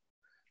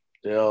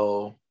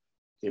 They'll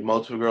get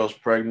multiple girls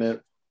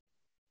pregnant.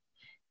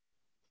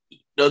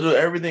 They'll do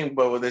everything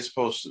but what they're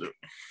supposed to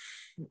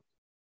do.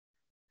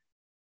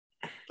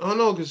 Oh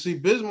no, because see,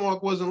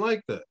 Bismarck wasn't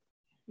like that.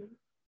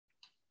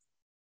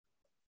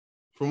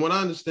 From what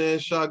I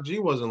understand, Shock G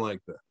wasn't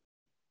like that.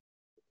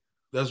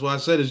 That's why I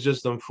said it's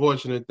just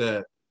unfortunate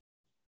that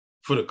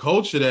for the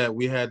culture that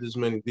we had this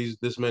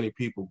many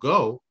people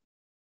go.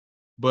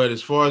 But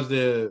as far as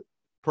their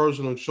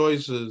personal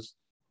choices,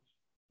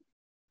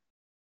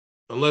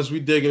 unless we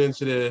digging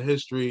into their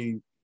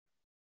history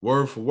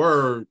word for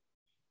word,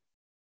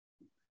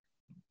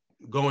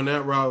 going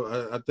that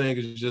route, I think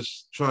is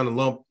just trying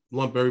to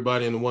lump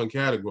everybody into one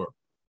category.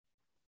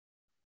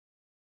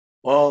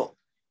 Well,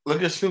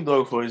 look at Snoop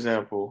Dogg, for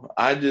example.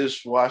 I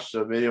just watched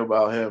a video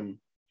about him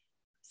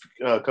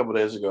a couple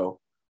days ago.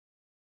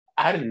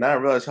 I did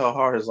not realize how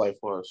hard his life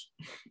was.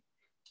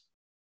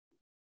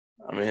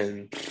 I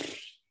mean,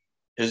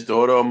 his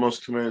daughter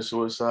almost committed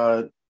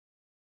suicide.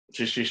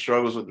 She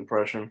struggles with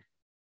depression.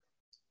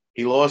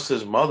 He lost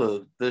his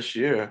mother this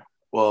year.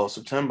 Well,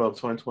 September of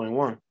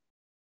 2021.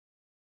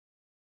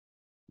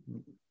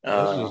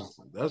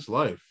 That's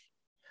life.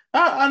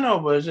 I know,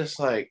 but it's just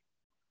like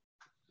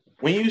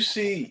when you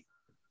see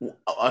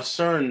a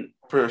certain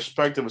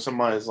perspective of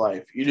somebody's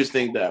life, you just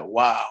think that,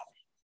 wow,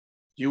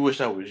 you wish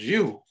that was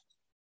you.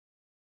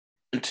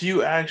 Until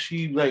you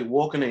actually like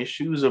walk in their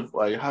shoes of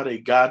like how they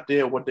got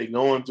there, what they're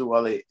going through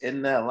while they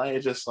in that line,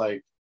 it's just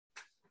like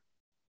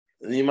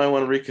you might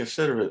want to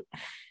reconsider it.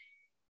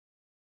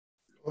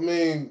 I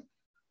mean,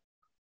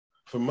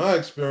 from my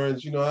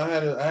experience, you know, I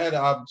had an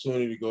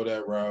opportunity to go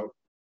that route,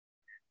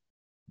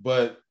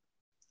 but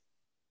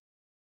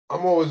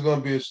I'm always going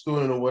to be a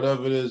student of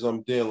whatever it is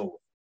I'm dealing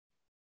with.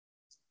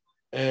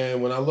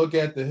 And when I look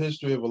at the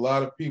history of a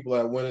lot of people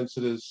that went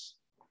into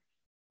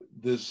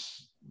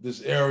this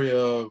area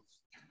of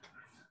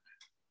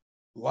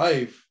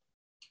life,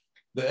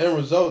 the end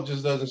result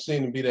just doesn't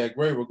seem to be that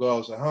great,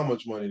 regardless of how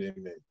much money they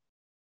made.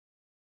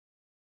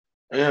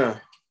 Yeah,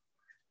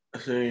 I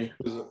see.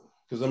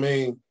 Because I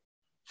mean,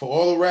 for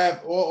all the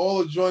rap, all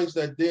the joints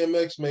that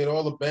DMX made,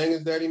 all the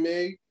bangers that he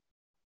made,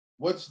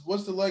 what's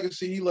the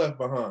legacy he left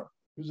behind?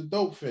 He was a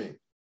dope fiend.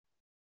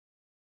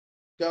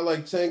 Got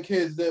like 10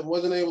 kids that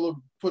wasn't able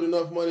to put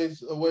enough money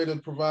away to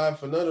provide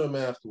for none of them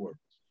afterwards.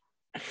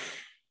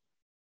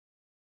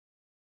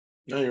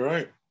 No, you're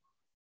right.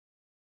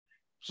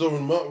 So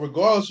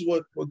regardless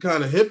of what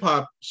kind of hip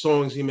hop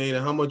songs he made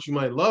and how much you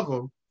might love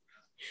him,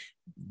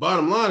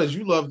 bottom line is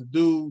you love the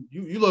dude,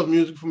 you love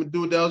music from a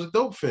dude that was a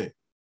dope fan.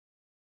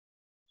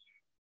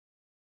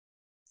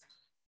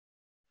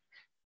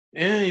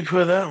 Yeah, you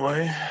put it that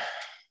way.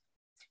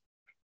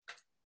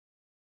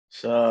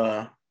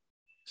 So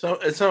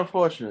it's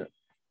unfortunate.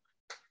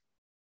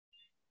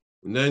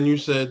 And then you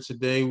said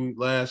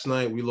last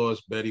night we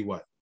lost Betty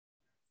White.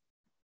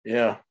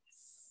 Yeah.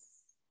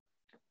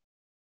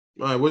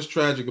 All right, what's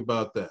tragic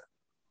about that?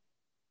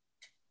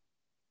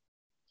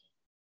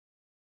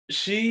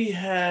 She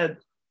had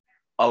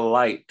a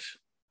light.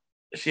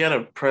 She had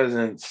a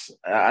presence.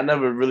 I've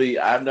never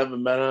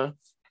met her,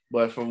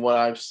 but from what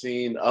I've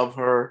seen of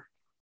her,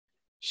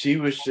 she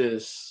was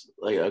just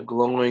like a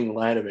glowing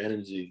light of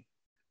energy.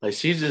 Like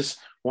she's just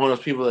one of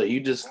those people that you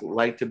just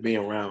like to be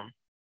around,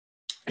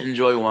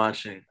 enjoy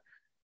watching.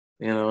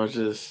 You know, it's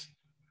just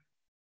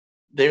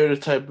they were the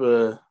type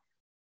of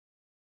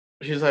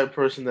she's the type of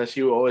person that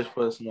she will always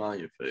put a smile on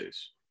your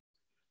face.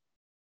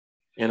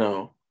 You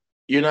know,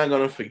 you're not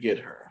gonna forget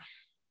her.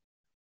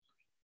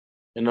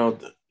 You know,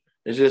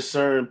 it's just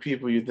certain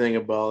people you think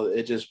about.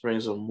 It just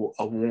brings a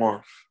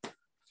warmth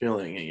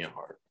feeling in your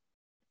heart.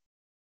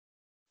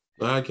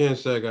 I can't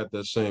say I got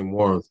that same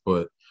warmth,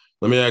 but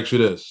let me ask you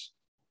this.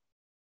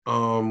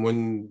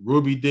 When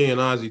Ruby Dee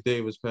and Ozzie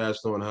Davis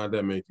passed on, how'd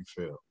that make you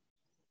feel?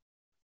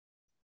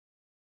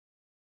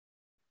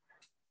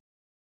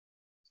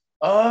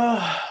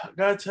 I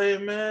gotta tell you,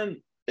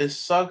 man, it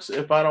sucks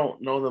if I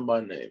don't know them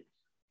by name.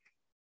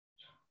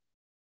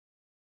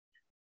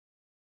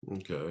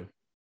 Okay.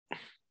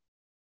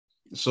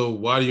 So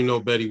why do you know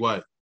Betty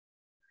White?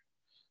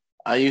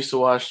 I used to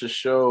watch the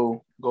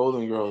show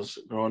Golden Girls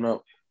growing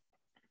up.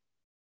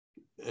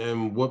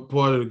 And what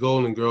part of the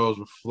Golden Girls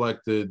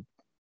reflected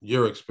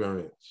your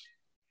experience?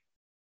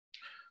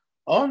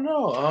 Oh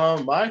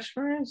no, my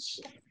experience,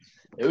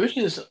 it was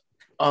just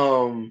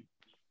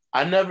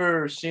I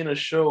never seen a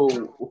show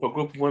with a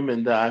group of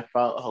women that I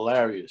found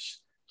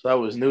hilarious. So that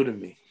was new to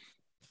me.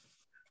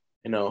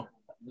 You know,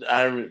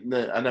 I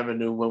never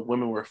knew when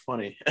women were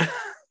funny.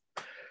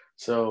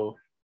 so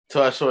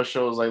I saw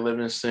shows like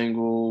Living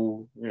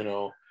Single,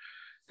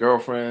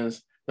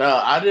 Girlfriends. Now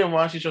I didn't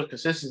watch these shows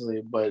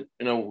consistently, but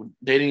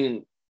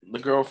dating the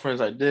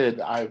girlfriends I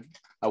did, I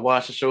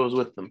watched the shows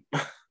with them.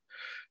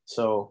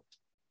 So,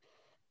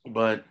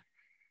 but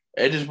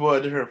it just brought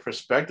a different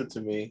perspective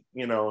to me,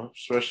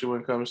 especially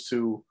when it comes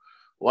to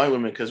white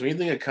women. Because when you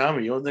think of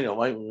comedy, you don't think of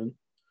white women.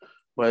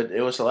 But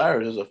it was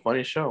hilarious. It was a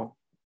funny show,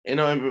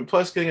 and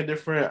plus getting a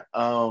different,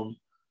 I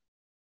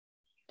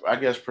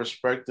guess,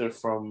 perspective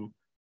from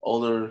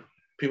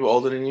people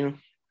older than you.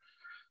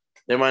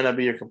 They might not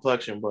be your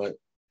complexion, but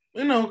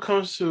it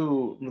comes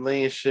to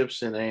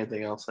relationships and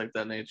anything else like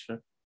that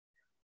nature.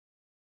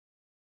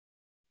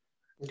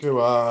 Okay,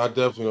 well, I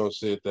definitely don't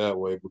see it that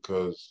way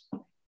because,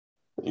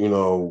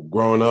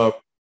 growing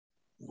up,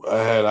 I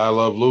had I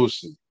Love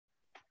Lucy.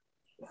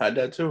 I had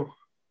that too.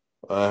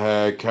 I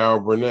had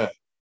Carol Burnett.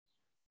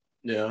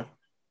 Yeah.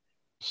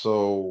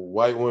 So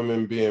white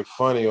women being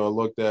funny or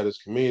looked at as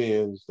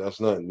comedians,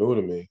 that's nothing new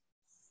to me.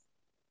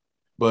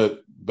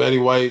 But Betty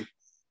White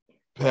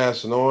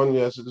passing on,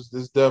 yes,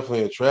 it's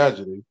definitely a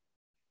tragedy.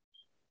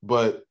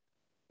 But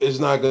it's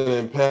not going to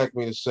impact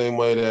me the same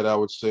way that I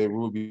would say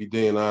Ruby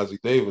Dee and Ozzie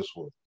Davis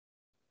would.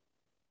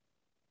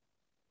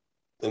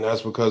 And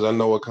that's because I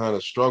know what kind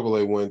of struggle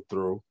they went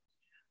through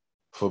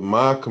for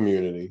my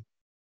community.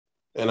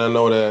 And I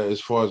know that as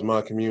far as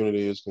my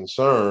community is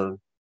concerned,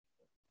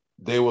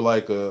 they were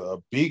like a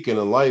beacon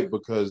of light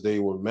because they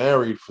were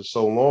married for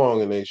so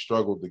long and they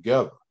struggled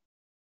together.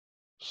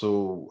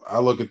 So I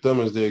look at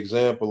them as the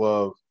example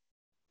of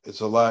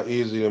it's a lot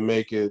easier to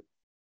make it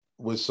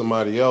with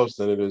somebody else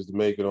than it is to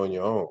make it on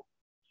your own.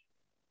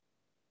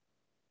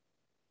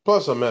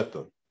 Plus, I met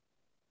them.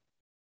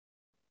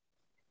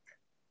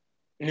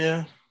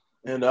 Yeah,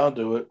 and I'll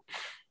do it.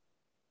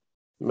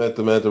 Met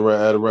them at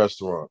a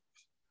restaurant.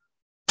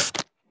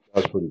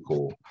 That's pretty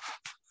cool.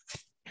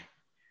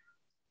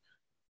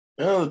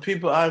 The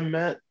people I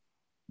met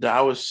that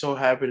I was so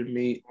happy to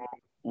meet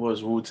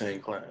was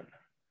Wu-Tang Clan.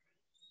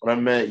 When I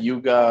met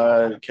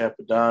U-God,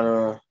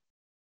 Capadonna,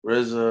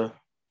 RZA,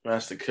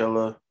 Master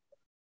Killer,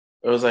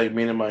 it was like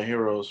meeting my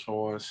heroes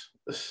for once.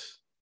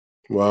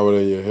 Why were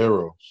they your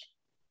heroes?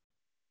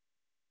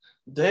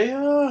 They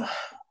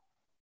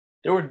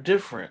were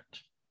different.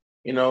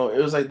 It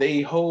was like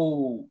the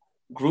whole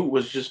group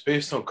was just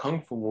based on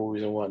kung fu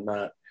movies and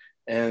whatnot,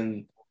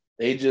 and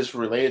they just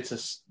related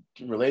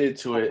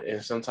to it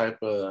in some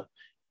type of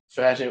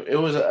fashion. It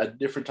was a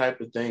different type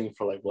of thing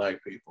for like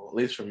Black people, at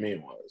least for me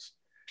it was.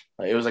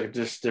 Like it was like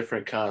just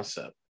different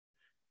concept.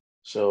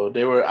 So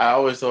I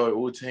always thought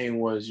Wu-Tang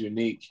was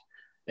unique.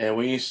 And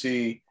when you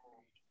see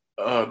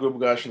a group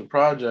of guys from the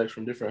projects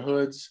from different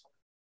hoods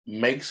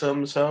make some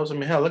themselves, I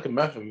mean, hell, look at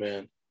Method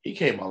Man. He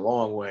came a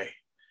long way.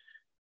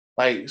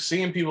 Like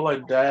seeing people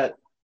like that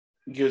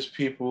gives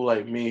people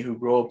like me who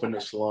grow up in the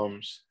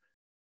slums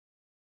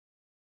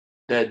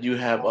that you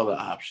have other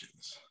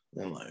options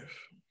in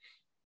life.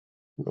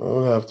 I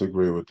would have to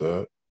agree with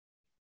that.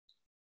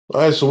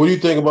 All right, so what do you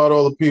think about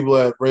all the people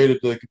that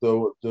raided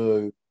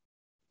the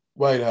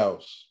White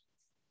House?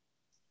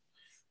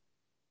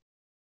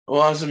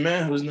 Well, as a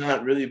man who's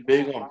not really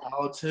big on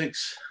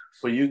politics,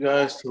 for you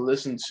guys to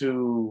listen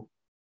to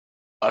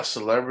a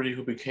celebrity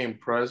who became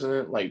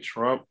president like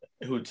Trump,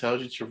 who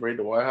tells you to raid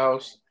the White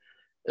House,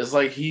 it's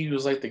like he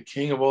was like the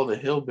king of all the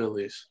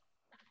hillbillies.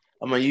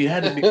 I mean, you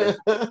had to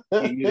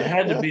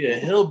be a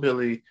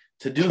hillbilly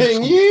to do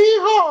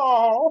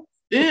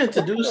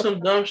to do some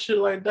dumb shit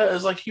like that.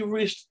 It's like he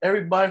reached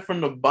everybody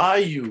from the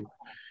bayou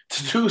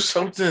to do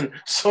something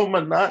so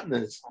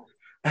monotonous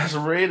as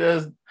raid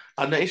as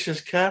a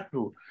nation's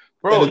capital.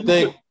 Bro,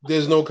 and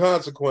there's no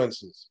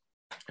consequences.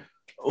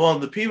 Well,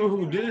 the people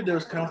who did it,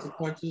 there's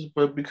consequences,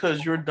 but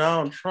because you're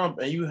Donald Trump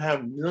and you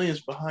have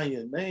millions behind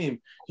your name,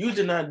 you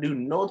did not do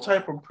no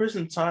type of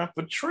prison time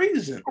for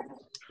treason.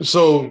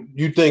 So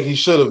you think he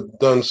should have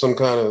done some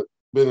kind of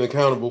been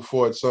accountable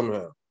for it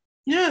somehow?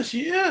 Yes,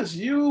 yes.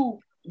 You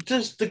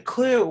just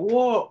declared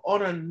war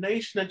on a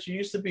nation that you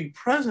used to be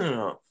president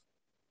of.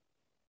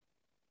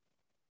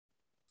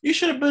 You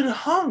should have been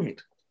hung.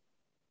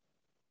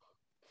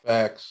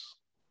 Facts.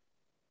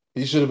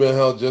 He should have been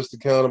held just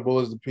accountable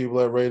as the people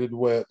that raided the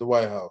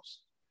White House.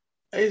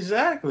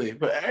 Exactly.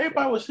 But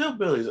everybody was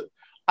hillbillies.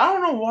 I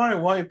don't know why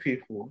white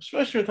people,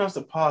 especially when it comes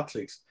to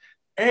politics,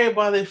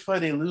 everybody they fight,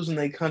 they losing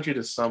their country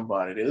to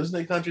somebody. They losing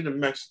their country to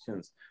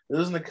Mexicans. They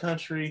losing the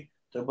country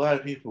to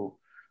black people.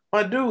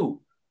 My dude,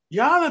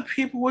 y'all the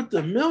people with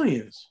the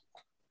millions.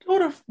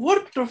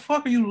 What the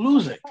fuck are you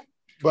losing?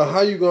 But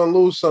how you gonna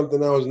lose something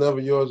that was never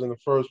yours in the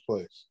first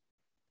place?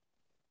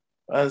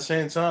 At the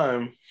same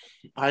time,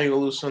 how you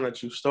gonna lose something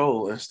that you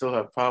stole and still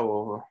have power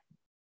over?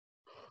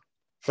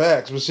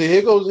 Facts. But see,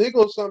 here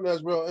goes something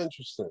that's real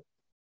interesting.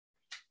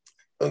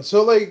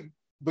 Until they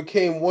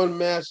became one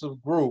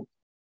massive group,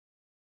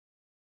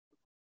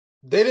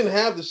 they didn't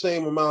have the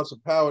same amounts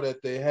of power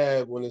that they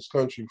had when this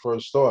country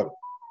first started.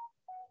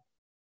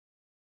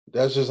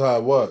 That's just how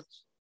it was.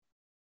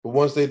 But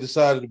once they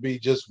decided to be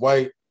just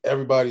white,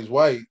 everybody's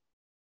white,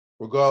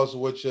 regardless of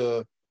what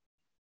your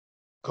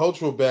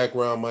cultural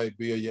background might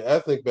be or your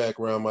ethnic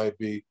background might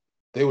be,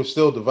 they were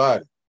still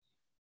divided.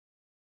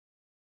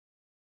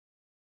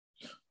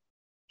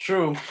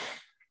 True.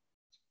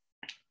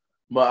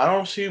 But I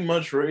don't see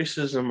much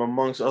racism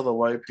amongst other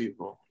white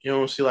people. You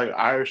don't see like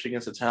Irish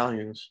against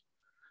Italians.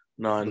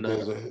 No, But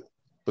no.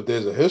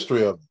 there's a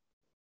history of it.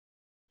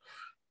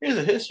 Here's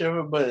a history of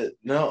it, but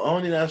no,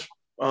 only that's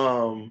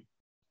um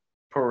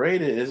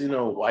paraded is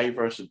white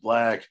versus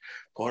black,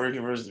 Puerto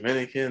Rican versus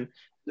Dominican.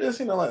 Just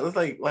like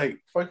it's like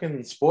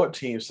fucking sport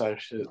teams type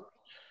shit.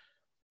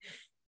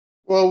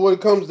 Well, what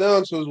it comes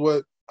down to is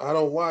what I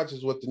don't watch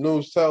is what the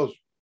news tells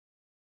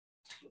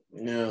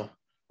you. Yeah.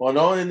 Well, the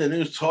only thing the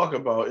news talk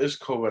about is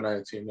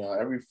COVID-19 now,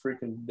 every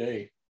freaking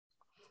day.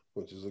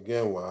 Which is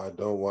again why I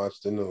don't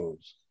watch the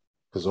news.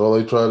 Because all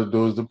they try to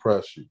do is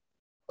depress you.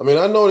 I mean,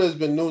 I know there's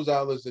been news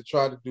outlets that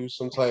try to do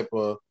some type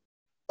of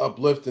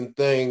uplifting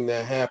thing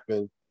that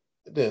happened.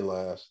 It didn't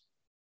last.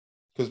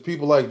 Because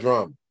people like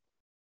drama.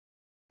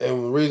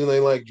 And the reason they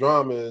like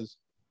drama is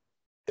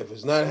if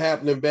it's not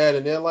happening bad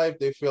in their life,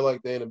 they feel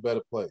like they're in a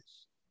better place.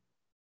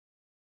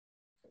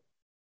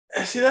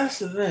 And see, that's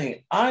the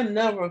thing. I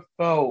never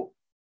felt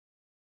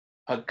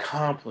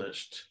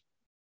accomplished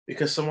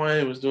because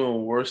somebody was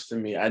doing worse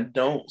than me. I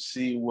don't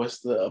see what's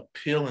the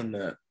appeal in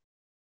that.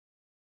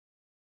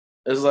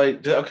 It's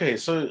like, okay,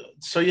 so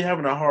you're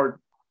having a hard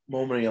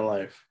moment in your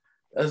life.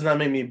 That does not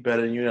make me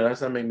better than you. That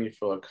does not make me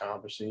feel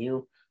accomplished in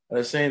you. At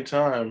the same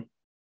time,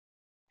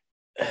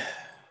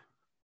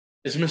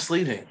 it's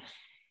misleading.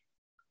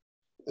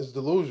 It's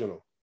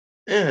delusional.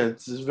 Yeah,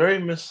 it's very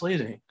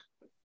misleading.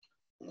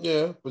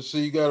 Yeah, but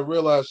see, you got to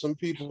realize some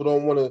people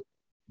don't want to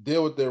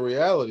deal with their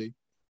reality,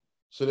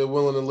 so they're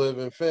willing to live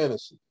in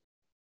fantasy.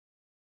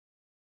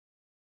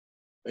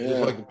 Just Yeah,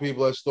 like the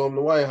people that stormed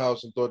the White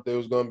House and thought they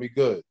was going to be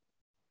good.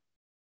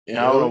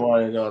 yeah. I don't know Really?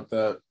 why they got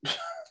that.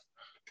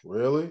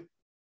 Really?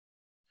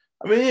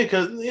 I mean, yeah,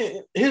 because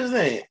here's the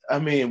thing. I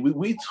mean,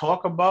 we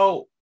talk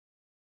about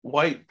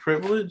white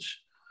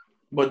privilege,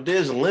 but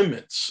there's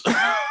limits.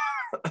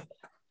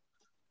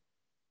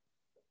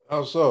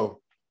 How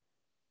so?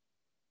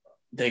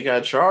 They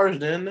got charged,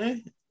 didn't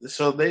they?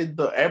 So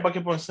everybody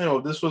kept on saying, "Oh,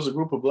 this was a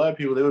group of black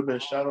people. They would have been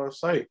shot on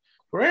sight."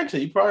 Granted,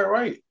 you're probably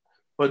right,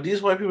 but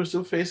these white people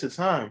still face the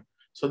time.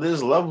 So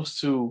there's levels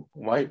to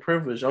white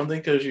privilege. I don't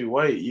think because you're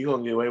white, you're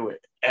gonna get away with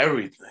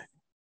everything.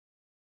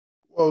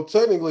 Well,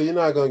 technically, you're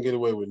not going to get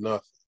away with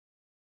nothing.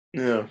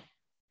 Yeah,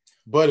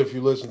 But if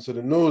you listen to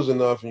the news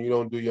enough and you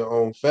don't do your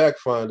own fact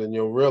finding,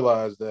 you'll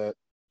realize that,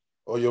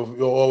 or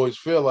you'll always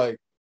feel like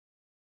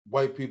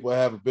white people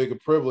have a bigger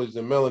privilege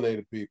than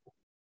melanated people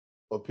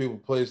or people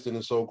placed in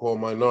the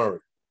so-called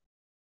minority.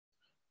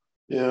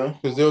 yeah,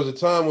 Because there was a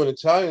time when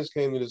Italians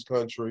came to this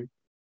country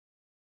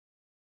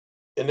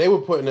and they were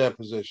put in that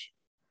position.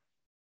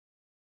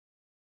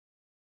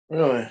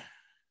 really.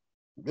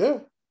 Yeah.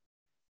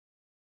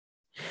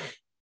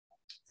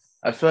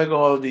 I feel like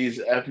all of these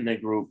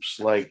ethnic groups,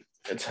 like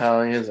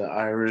Italians and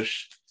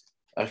Irish,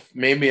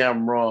 maybe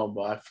I'm wrong,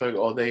 but I feel like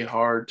all they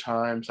hard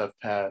times have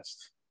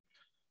passed.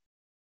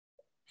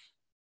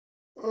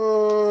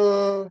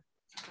 Uh,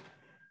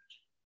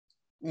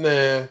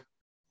 nah.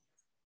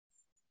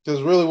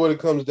 Because really what it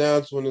comes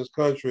down to in this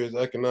country is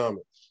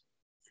economics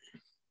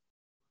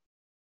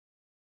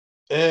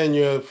and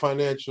your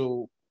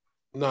financial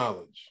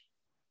knowledge.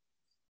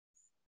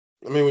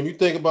 I mean, when you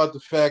think about the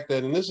fact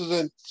that, and this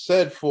isn't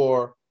said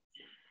for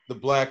the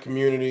Black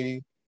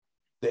community,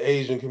 the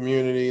Asian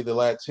community, the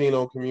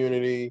Latino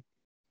community,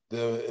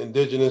 the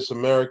Indigenous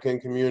American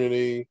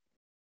community,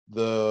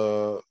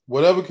 the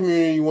whatever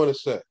community you want to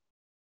say.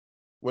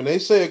 When they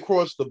say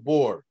across the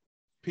board,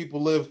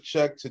 people live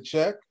check to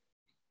check,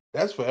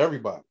 that's for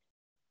everybody.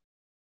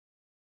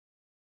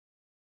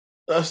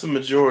 That's the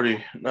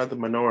majority, not the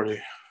minority.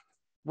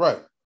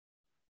 Right.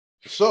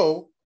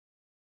 So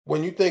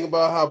when you think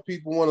about how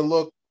people want to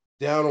look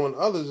down on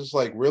others, it's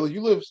like, really,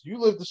 you live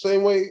the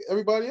same way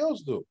everybody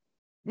else do.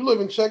 You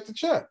live in check to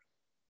check.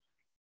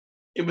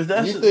 Yeah, but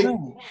that's the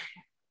thing.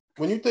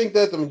 When you think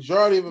that the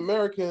majority of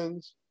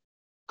Americans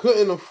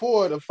couldn't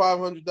afford a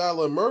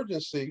 $500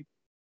 emergency,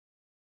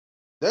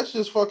 that's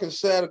just fucking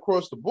sad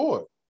across the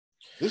board.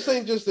 This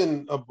ain't just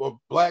in a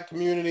black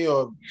community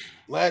or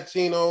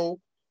Latino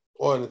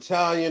or an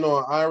Italian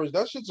or Irish.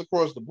 That shit's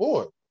across the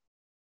board.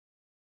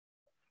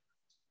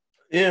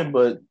 Yeah,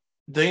 but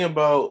think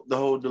about the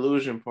whole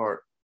delusion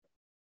part.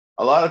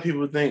 A lot of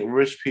people think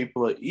rich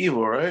people are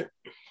evil, right?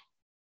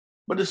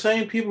 But the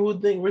same people who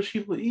think rich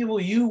people are evil,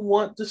 you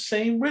want the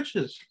same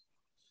riches.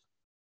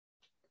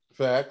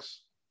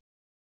 Facts.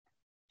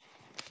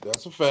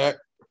 That's a fact.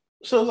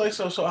 So it's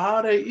like, so how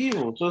are they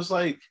evil? So it's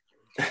like,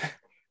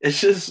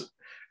 it's just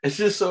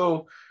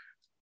so.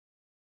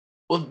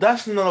 Well,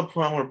 that's another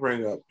point I want to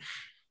bring up.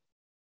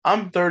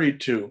 I'm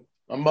 32.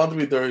 I'm about to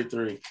be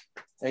 33.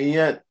 And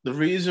yet, the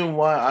reason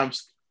why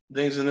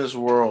things in this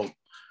world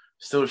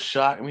still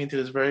shock me to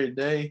this very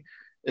day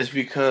is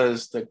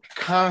because the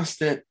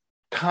constant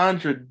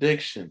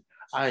contradiction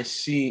I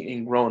see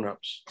in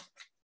grown-ups.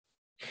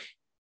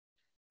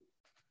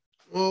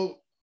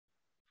 Well,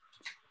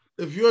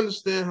 if you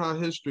understand how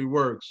history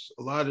works,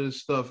 a lot of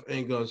this stuff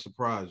ain't gonna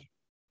surprise you.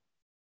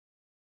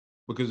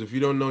 Because if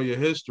you don't know your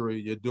history,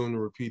 you're doomed to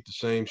repeat the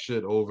same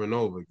shit over and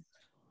over again.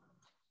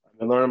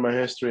 I learn my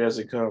history as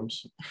it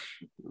comes.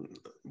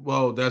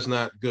 Well, that's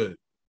not good.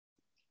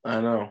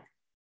 I know.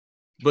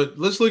 But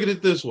let's look at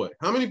it this way.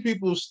 How many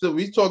people still,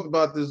 we talked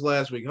about this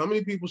last week, how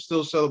many people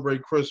still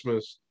celebrate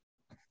Christmas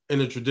in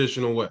a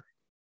traditional way?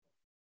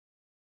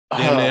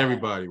 Damn near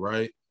everybody,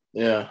 right?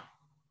 Yeah.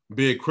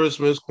 Be it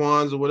Christmas,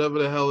 Kwanzaa, whatever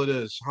the hell it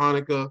is,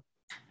 Hanukkah,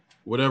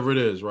 whatever it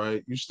is,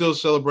 right? You still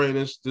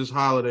celebrating this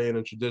holiday in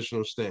a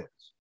traditional stance.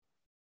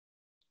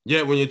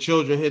 Yet when your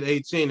children hit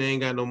 18, they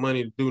ain't got no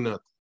money to do nothing.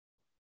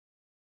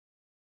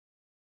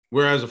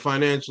 Whereas a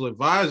financial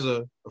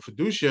advisor, a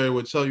fiduciary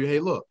would tell you,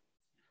 hey, look,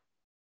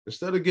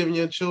 instead of giving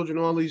your children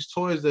all these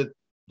toys that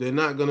they're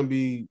not going to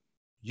be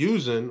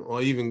using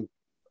or even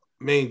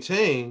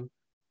maintain,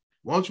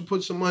 why don't you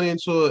put some money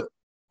into an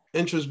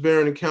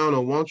interest-bearing account,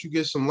 or why don't you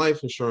get some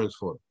life insurance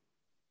for it?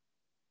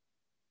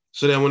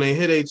 So that when they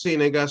hit 18,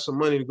 they got some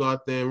money to go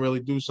out there and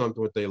really do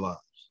something with their lives.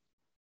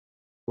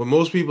 What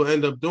most people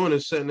end up doing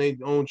is setting their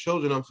own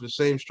children up for the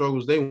same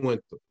struggles they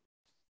went through.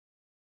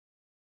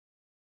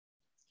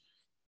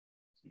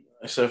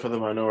 Except for the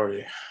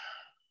minority.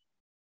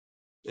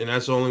 And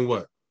that's only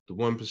what? The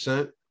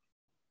 1%?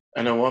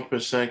 And the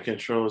 1%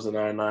 controls the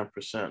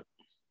 99%.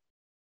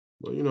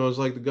 Well, you know, it's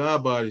like the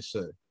God body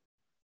said.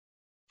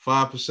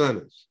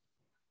 5%ers.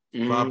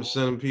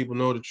 5% of people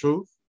know the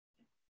truth.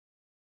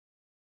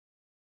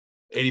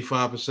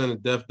 85% are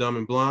deaf, dumb,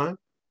 and blind.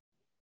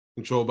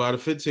 Controlled by the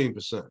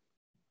 15%.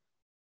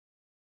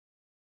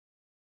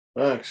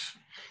 Thanks.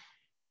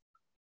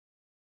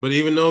 But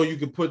even though you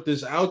could put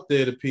this out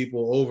there to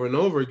people over and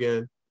over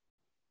again,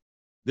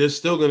 they're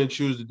still going to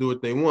choose to do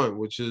what they want,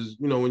 which is,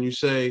 you know, when you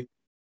say,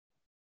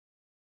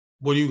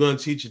 what are you going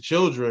to teach your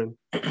children?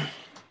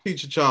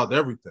 Teach your child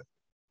everything.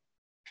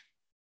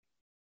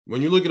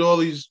 When you look at all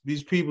these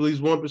people, these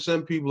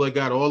 1% people that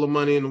got all the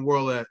money in the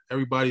world that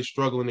everybody's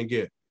struggling to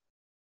get,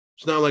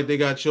 it's not like they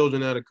got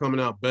children that are coming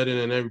out better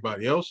than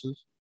everybody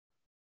else's.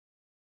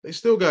 They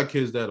still got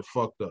kids that are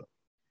fucked up.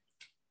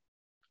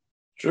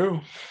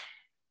 True.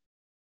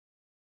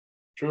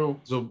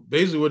 So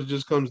basically what it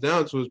just comes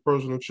down to is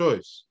personal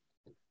choice.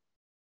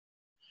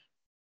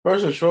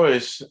 Personal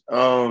choice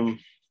and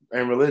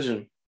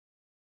religion.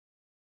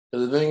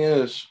 Because the thing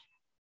is,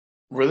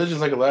 religion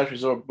is like a last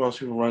resort most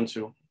people run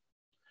to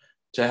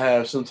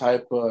have some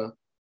type of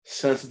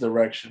sense of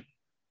direction.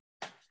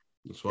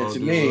 That's why I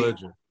do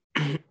religion.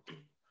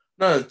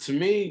 No, to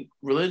me,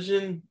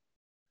 religion,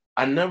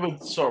 I never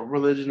saw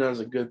religion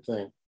as a good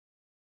thing.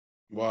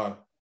 Why?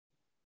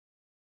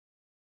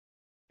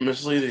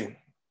 Misleading.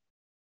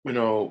 You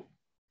know,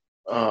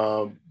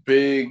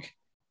 big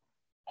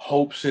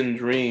hopes and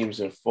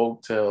dreams and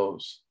folk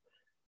tales.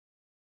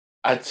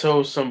 I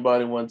told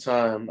somebody one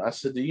time, I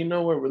said, do you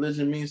know what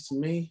religion means to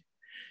me?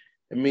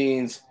 It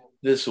means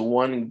this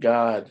one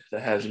God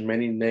that has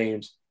many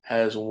names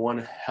has one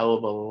hell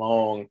of a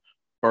long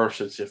birth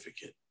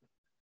certificate.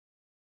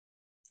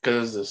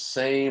 Because it's the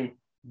same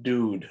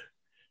dude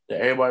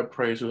that everybody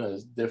prays who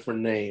has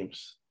different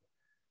names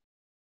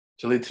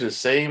to lead to the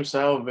same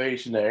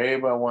salvation that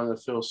everybody wants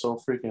to feel so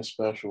freaking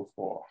special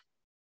for.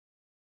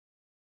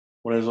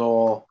 When it's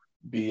all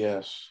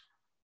BS.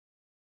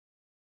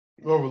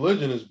 Well,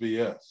 religion is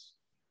BS.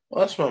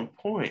 Well, that's my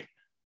point.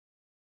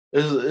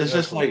 It's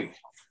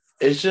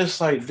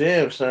just like,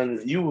 damn, son,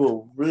 you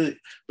will really,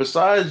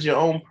 besides your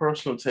own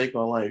personal take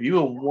on life, you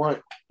will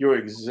want your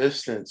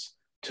existence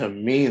to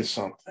mean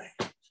something.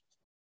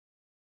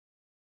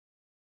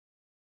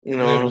 You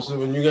know, yeah, so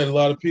when you get a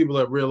lot of people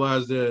that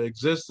realize their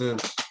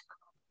existence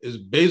is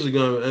basically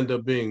going to end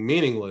up being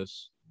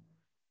meaningless,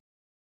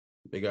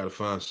 they got to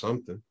find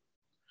something.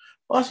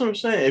 Well, that's what I'm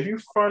saying. If you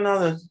find out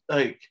that,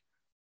 like,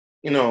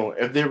 you know,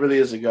 if there really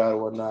is a God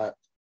or whatnot,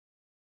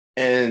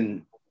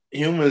 and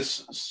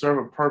humans serve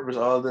a purpose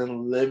other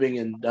than living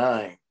and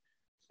dying.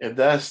 If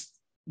that's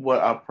what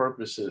our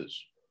purpose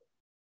is,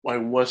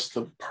 like, what's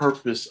the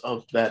purpose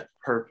of that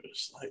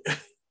purpose?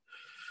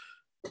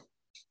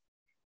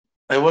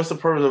 Like what's the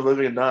purpose of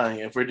living and dying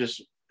if we're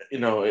just,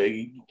 it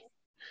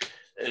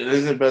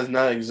isn't better to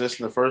not exist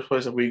in the first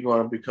place if we're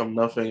going to become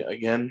nothing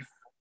again?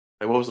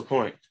 Like, what was the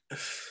point?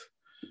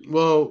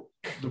 Well,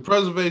 the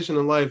preservation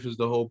of life is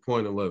the whole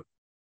point of living.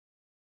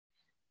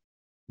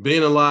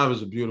 Being alive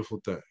is a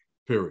beautiful thing,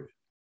 period.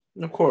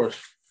 Of course.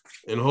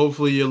 And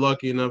hopefully you're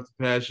lucky enough to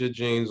pass your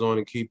genes on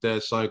and keep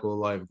that cycle of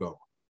life going.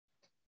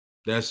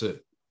 That's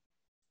it.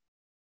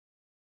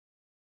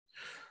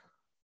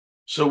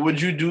 So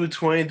would you do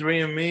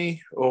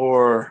 23andMe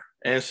or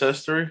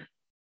Ancestry?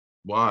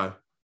 Why?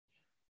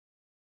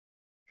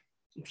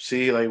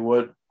 See,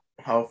 like,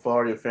 how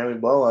far your family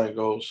bloodline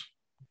goes.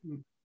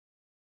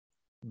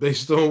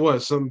 Based on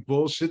what? Some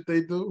bullshit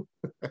they do?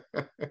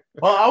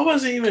 Well, I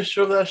wasn't even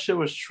sure if that shit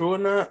was true or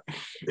not.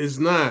 It's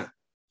not.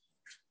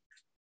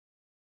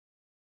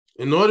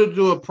 In order to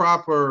do a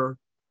proper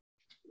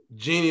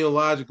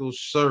genealogical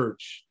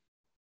search,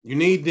 you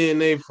need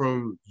DNA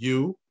from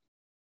you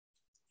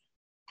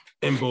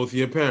and both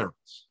your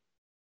parents.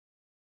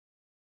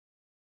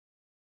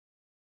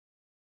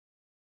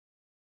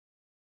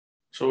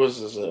 So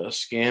was this a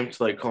scam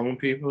to like clone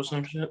people or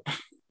some shit?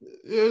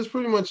 Yeah, it's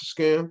pretty much a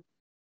scam.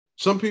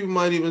 Some people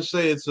might even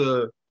say it's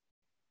a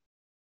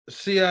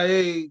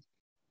CIA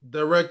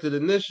directed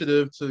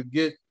initiative to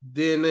get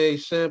DNA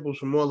samples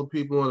from all the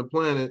people on the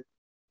planet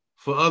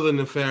for other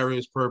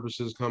nefarious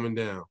purposes coming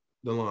down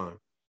the line.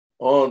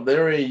 Oh, they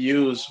already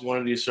use one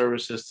of these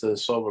services to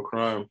solve a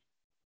crime.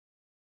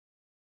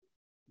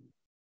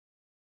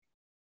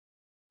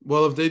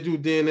 Well, if they do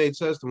DNA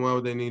testing, why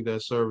would they need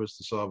that service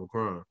to solve a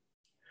crime?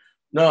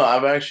 No,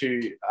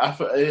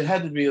 it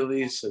had to be at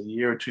least a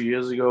year or 2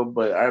 years ago,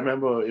 but I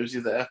remember it was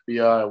either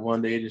FBI or one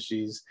of the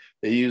agencies.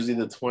 They used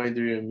either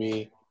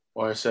 23andMe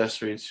or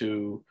Ancestry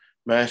to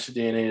match the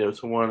DNA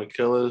to one of the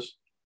killers.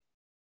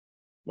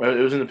 Well,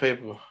 it was in the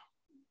paper.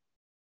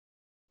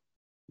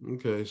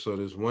 Okay, so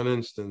there's one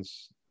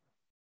instance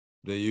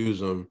they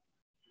use them.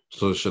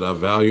 So should I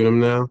value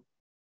them now?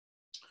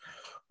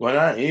 Well,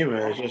 not even.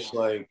 It's just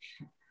like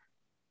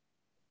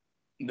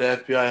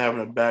the FBI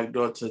having a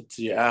backdoor to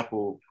your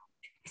Apple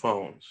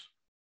phones.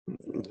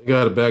 They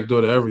got a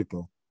backdoor to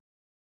everything.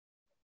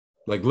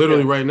 Like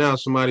literally right now,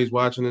 somebody's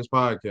watching this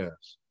podcast.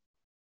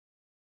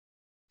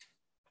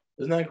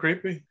 Isn't that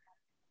creepy?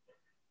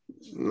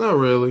 Not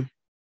really.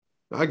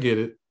 I get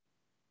it.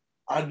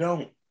 I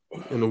don't.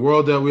 In the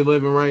world that we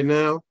live in right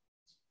now,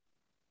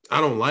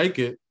 I don't like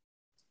it,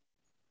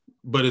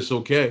 but it's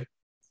okay.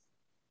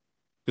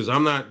 Because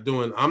I'm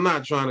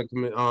not trying to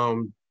commit,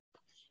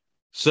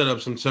 set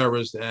up some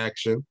terrorist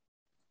action.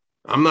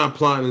 I'm not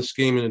plotting and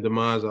scheming the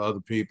demise of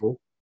other people.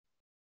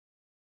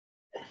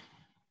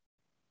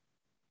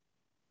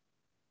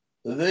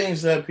 The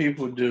things that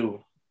people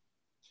do,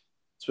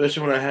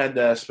 especially when I had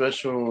that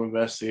special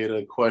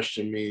investigator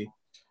question me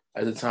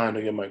at the time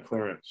to get my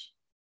clearance.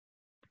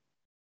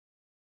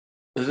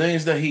 The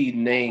things that he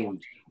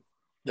named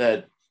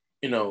that,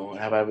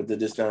 have I ever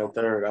did this, down,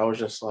 third, I was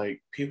just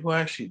like, people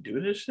actually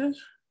do this shit?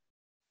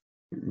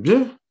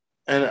 Yeah.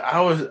 And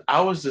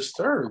I was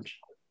disturbed.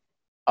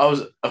 I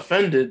was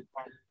offended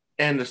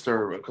and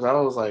disturbed because I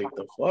was like,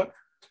 the fuck?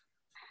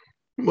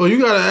 Well, you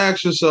got to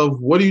ask yourself,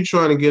 what are you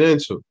trying to get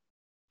into?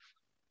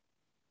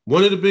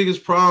 One of the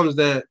biggest problems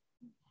that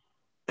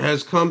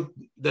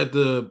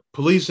the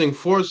policing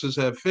forces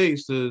have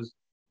faced is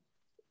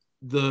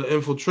the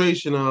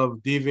infiltration of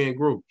deviant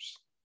groups.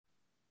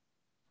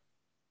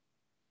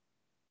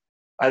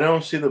 I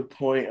don't see the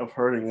point of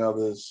hurting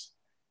others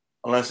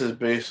unless it's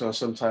based on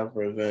some type of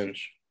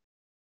revenge.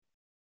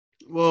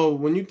 Well,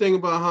 when you think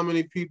about how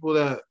many people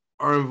that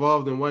are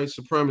involved in white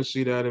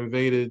supremacy that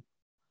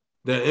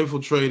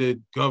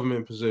infiltrated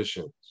government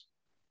positions,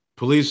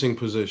 policing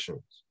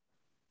positions,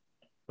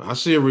 I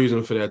see a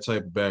reason for that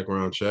type of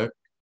background check.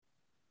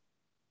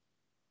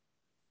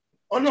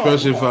 Oh, no,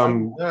 especially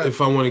if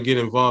I want to get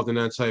involved in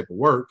that type of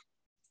work.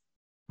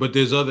 But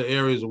there's other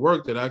areas of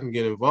work that I can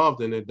get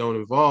involved in that don't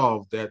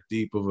involve that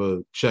deep of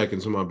a check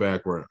into my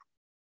background.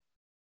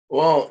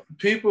 Well,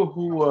 people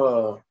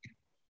who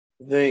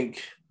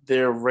think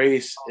their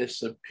race is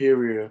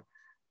superior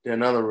to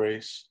another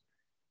race,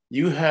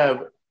 you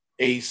have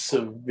a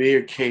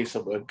severe case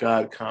of a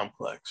God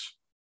complex.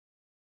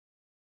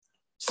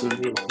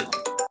 Severe.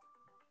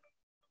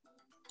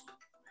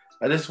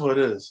 That is what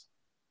it is.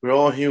 We're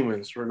all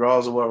humans,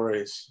 regardless of what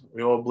race.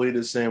 We all bleed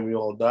the same. We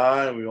all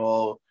die. We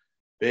all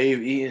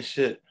bathe, eat, and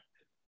shit.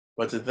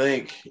 But to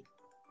think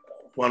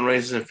one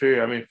race is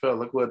inferior, I mean, Phil,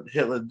 look what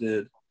Hitler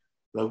did.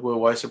 Look what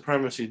white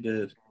supremacy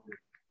did.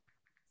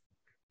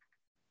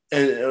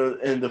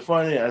 And the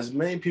funny, as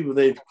many people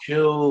they've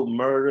killed,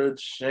 murdered,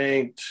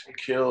 shanked,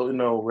 killed,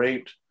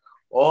 raped,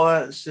 all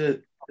that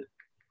shit,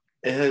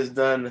 it has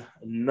done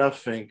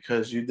nothing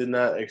because you did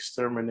not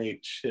exterminate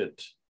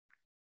shit.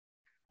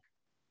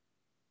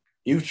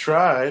 You've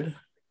tried.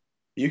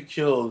 You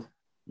killed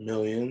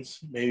millions,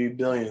 maybe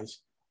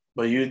billions,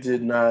 but you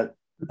did not.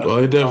 Well,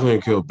 he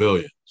definitely killed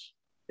billions.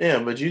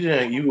 Yeah, but you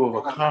didn't. You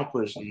have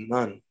accomplished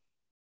none.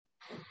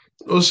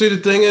 Well, see, the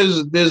thing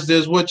is,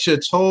 there's what you're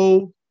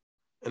told,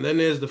 and then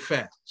there's the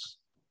facts.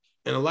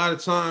 And a lot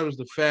of times,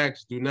 the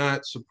facts do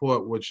not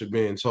support what you're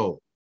being told.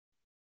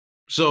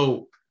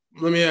 So,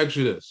 let me ask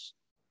you this: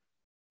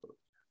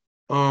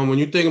 when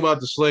you think about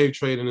the slave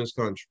trade in this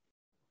country,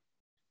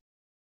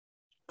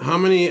 how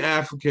many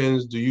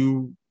Africans do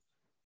you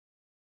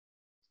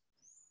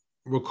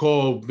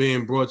recall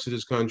being brought to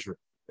this country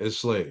as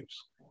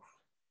slaves?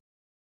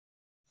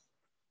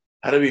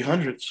 Had to be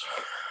hundreds.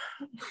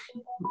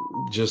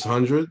 Just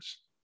hundreds?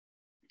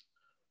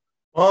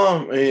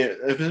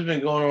 If it's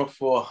been going on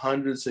for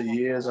hundreds of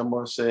years, I'm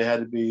gonna say it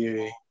had to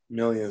be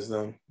millions.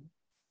 Then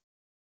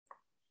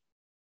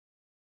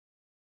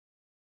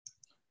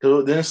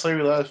didn't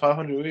slavery last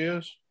 500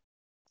 years?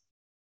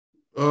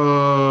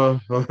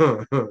 All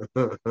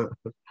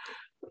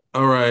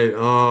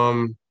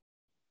right.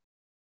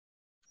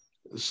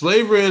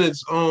 Slavery in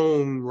its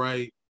own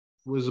right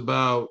was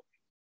about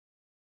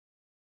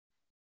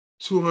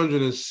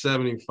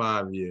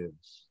 275 years.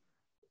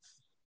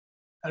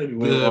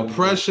 The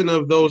oppression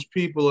of those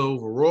people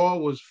overall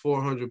was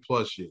 400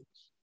 plus years.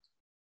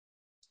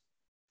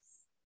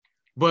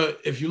 But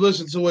if you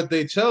listen to what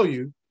they tell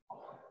you,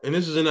 and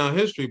this is in our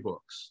history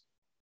books,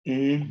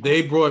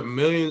 they brought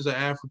millions of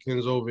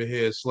Africans over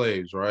here as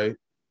slaves, right?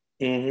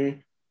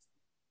 Okay.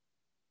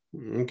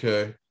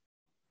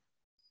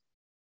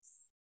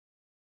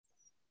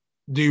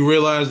 Do you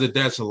realize that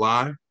that's a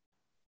lie?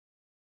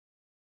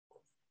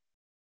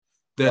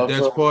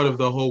 That's part of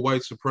the whole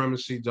white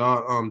supremacy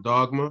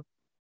dogma,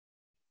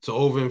 to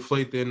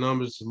overinflate their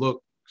numbers to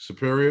look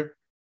superior?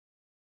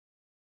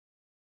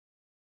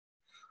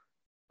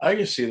 I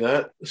can see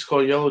that. It's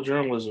called yellow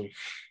journalism.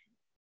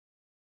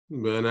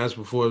 Man, that's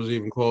before it was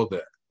even called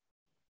that.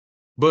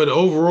 But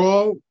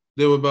overall,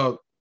 there were about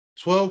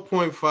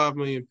 12.5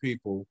 million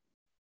people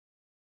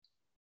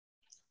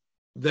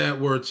that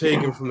were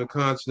taken from the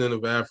continent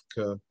of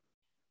Africa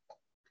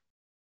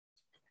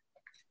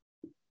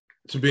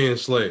to be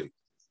enslaved.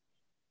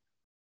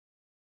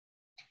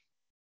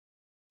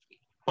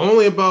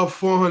 Only about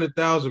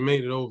 400,000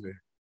 made it over.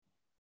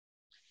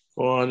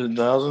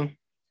 400,000?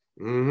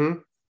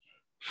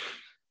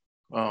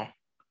 Wow.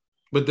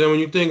 But then when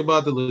you think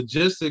about the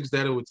logistics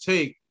that it would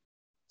take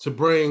to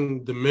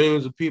bring the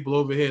millions of people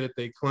over here that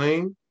they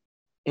claim,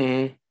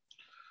 it's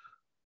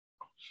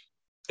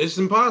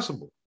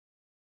impossible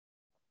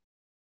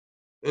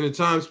in the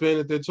time span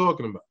that they're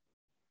talking about.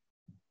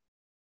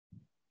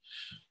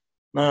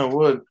 No, it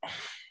would.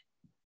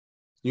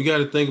 You got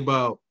to think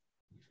about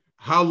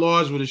how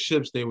large were the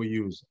ships they were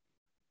using?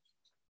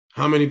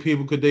 How many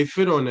people could they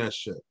fit on that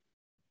ship?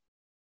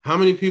 How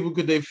many people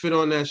could they fit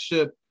on that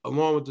ship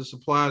along with the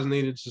supplies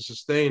needed to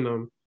sustain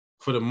them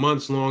for the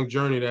months-long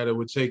journey that it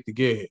would take to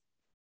get here?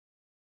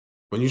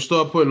 When you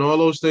start putting all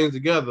those things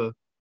together,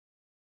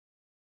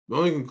 the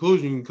only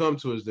conclusion you can come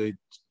to is they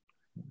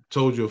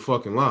told you a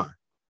fucking lie.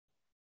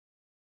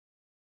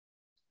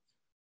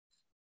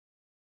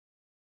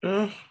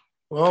 Yeah.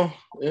 Well,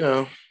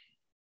 yeah.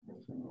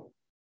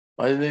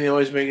 Why didn't they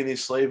always making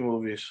these slave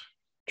movies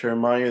to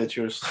remind you that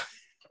you're a slave?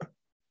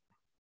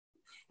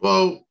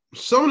 Well,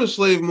 some of the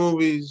slave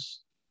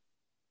movies,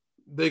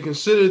 they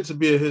consider it to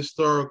be a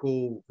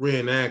historical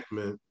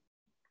reenactment,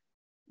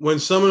 when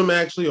some of them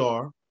actually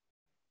are.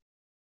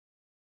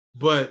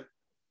 But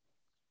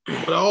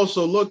what I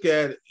also look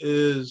at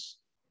is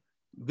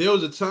there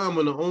was a time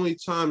when the only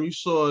time you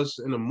saw us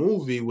in a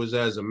movie was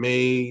as a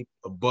maid,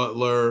 a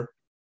butler,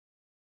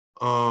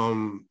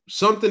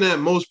 something that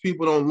most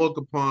people don't look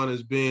upon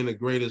as being the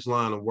greatest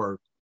line of work,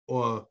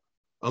 or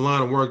a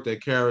line of work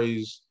that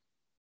carries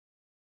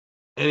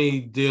any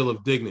deal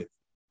of dignity.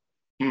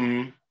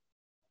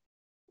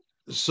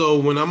 So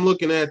when I'm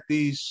looking at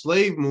these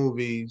slave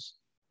movies,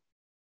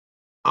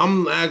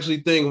 I'm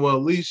actually thinking, well,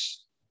 at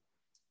least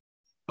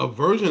a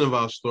version of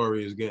our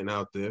story is getting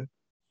out there.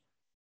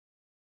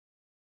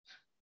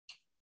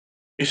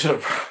 You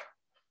said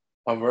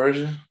a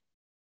version?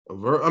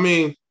 I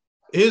mean,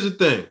 here's the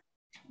thing.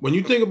 When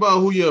you think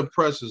about who your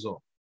oppressors are,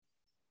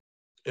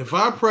 if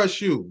I oppress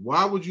you,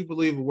 why would you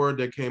believe a word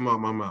that came out of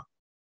my mouth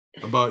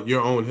about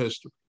your own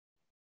history?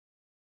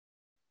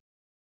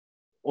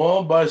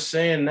 Well, by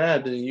saying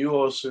that, then you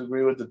also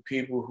agree with the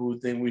people who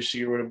think we should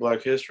get rid of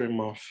Black History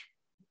Month.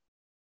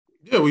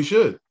 Yeah, we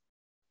should.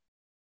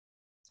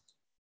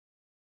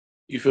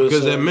 You feel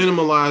because that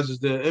minimalizes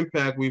the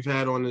impact we've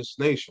had on this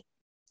nation.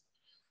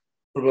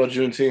 What about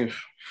Juneteenth?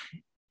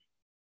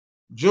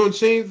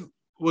 Juneteenth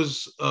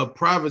was a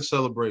private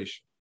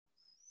celebration,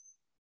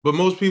 but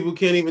most people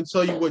can't even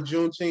tell you what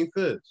Juneteenth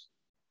is.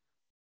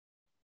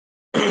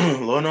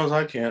 Lord knows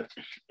I can't.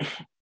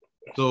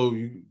 So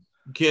you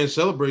can't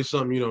celebrate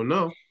something you don't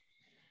know.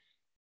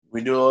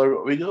 We do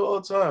it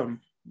all the time.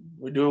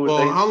 We do it with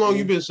how long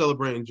you been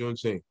celebrating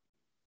Juneteenth?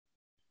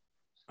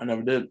 I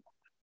never did.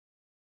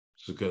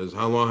 Because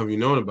how long have you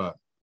known about it?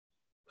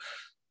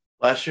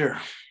 Last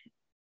year.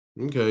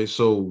 Okay,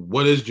 so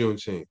what is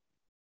Juneteenth?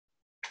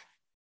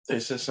 They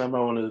said something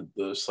about when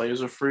the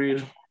slaves are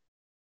freed.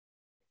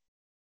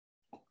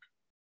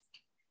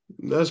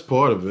 That's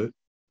part of it.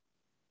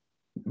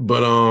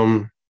 But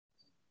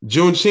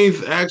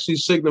Juneteenth actually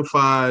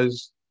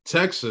signifies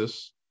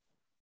Texas,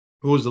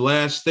 who was the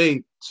last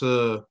state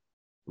to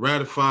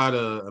ratify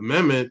the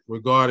amendment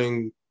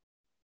regarding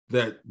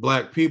that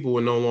black people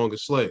were no longer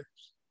slaves.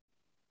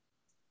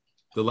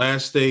 The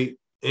last state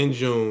in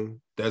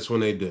June, that's when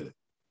they did it.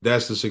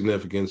 That's the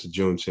significance of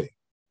Juneteenth.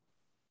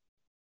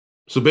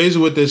 So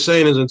basically what they're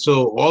saying is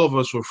until all of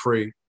us were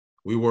free,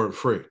 we weren't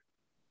free.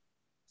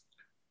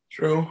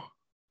 True.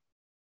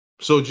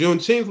 So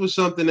Juneteenth was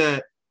something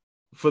that,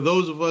 for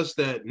those of us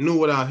that knew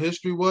what our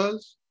history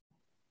was,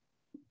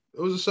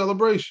 it was a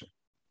celebration.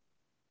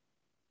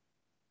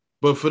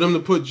 But for them to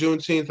put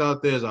Juneteenth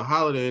out there as a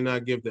holiday and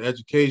not give the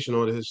education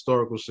or the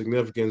historical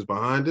significance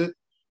behind it,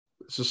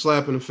 it's a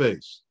slap in the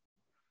face.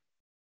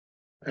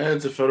 And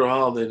it's a federal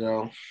holiday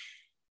now.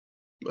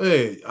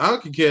 Hey, I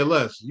could care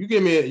less. You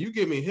give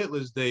me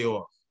Hitler's day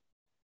off,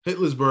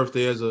 Hitler's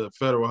birthday as a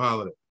federal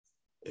holiday.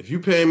 If you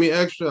pay me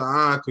extra,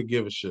 I could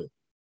give a shit.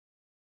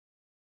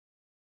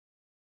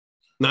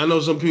 Now I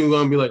know some people are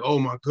gonna be like, "Oh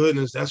my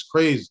goodness, that's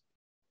crazy,"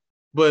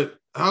 but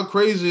how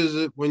crazy is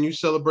it when you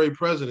celebrate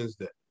President's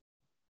Day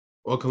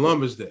or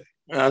Columbus Day?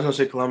 I was gonna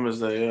say Columbus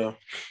Day, yeah.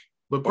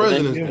 But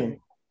President's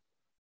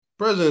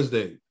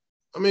Day.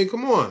 I mean,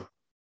 come on.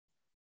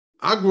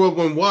 I grew up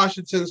when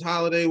Washington's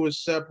holiday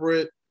was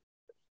separate,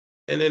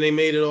 and then they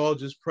made it all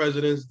just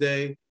President's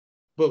Day.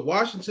 But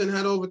Washington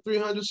had over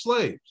 300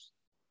 slaves.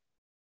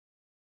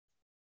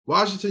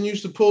 Washington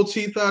used to pull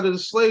teeth out of the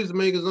slaves to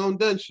make his own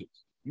dentures.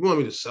 You want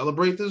me to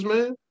celebrate this,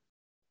 man?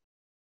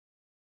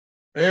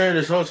 Yeah,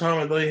 this whole time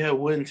I thought he had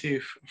wooden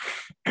teeth.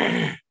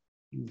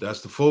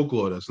 That's the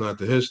folklore. That's not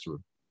the history.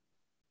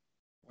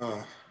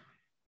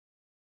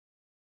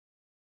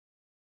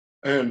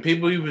 And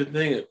people even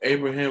think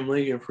Abraham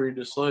Lincoln freed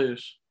the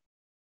slaves.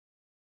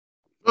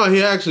 No,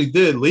 he actually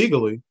did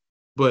legally,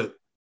 but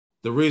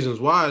the reasons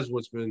why is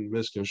what's been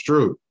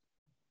misconstrued.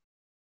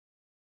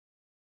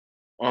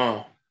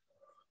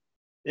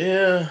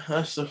 Yeah,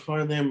 that's the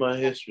funny thing about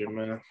history,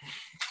 man.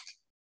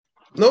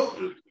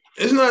 No,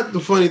 it's not the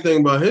funny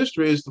thing about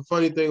history. It's the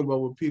funny thing about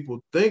what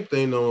people think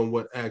they know and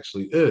what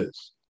actually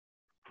is.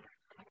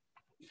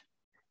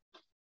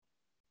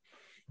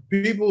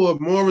 People are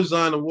more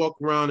resigned to walk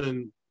around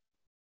in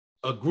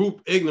a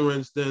group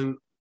ignorance than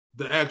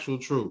the actual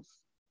truth.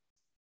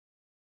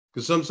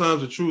 Because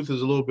sometimes the truth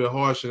is a little bit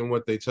harsher than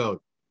what they tell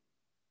you.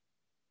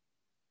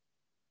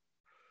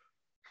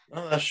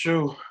 No, that's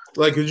true.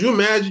 Like, could you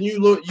imagine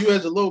you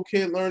as a little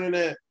kid learning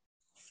that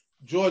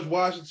George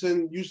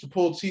Washington used to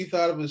pull teeth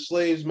out of his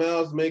slaves'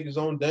 mouths to make his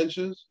own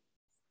dentures?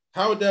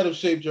 How would that have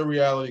shaped your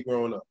reality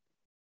growing up?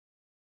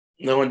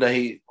 Knowing that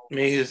he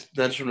made his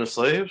dentures from the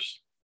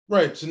slaves?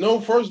 Right. To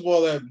know, first of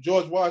all, that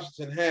George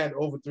Washington had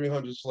over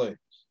 300 slaves.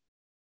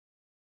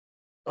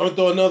 I'm going to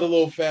throw another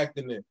little fact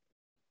in there.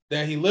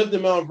 That he lived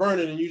in Mount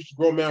Vernon and used to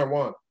grow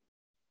marijuana.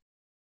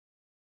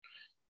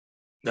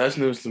 That's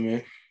news to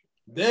me.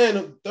 Then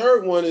the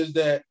third one is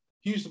that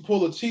he used to pull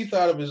the teeth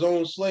out of his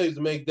own slaves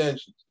to make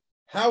dentures.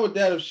 How would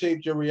that have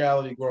shaped your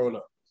reality growing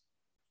up?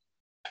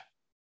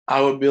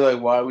 I would be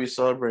like, why are we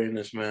celebrating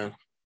this, man?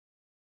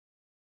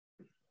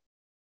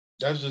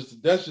 That's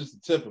just the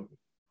tip of it.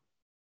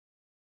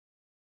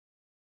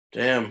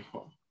 Damn.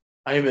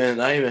 I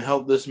even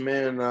helped this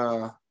man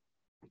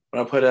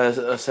when I put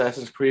an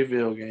Assassin's Creed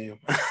video game.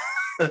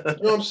 You know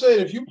what I'm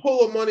saying? If you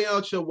pull up money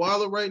out your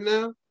wallet right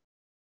now,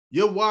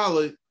 your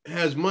wallet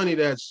has money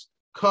that's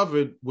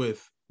covered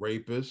with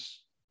rapists,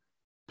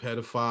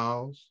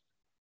 pedophiles,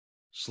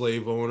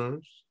 slave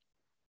owners.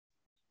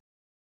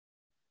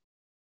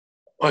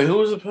 Wait, who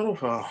was a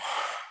pedophile?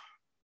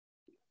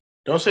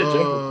 Don't say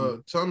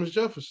Jefferson. Thomas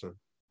Jefferson.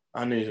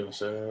 I knew you were going to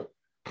say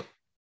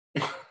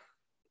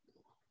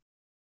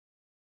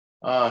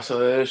that. So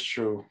that is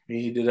true.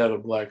 He did have a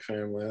black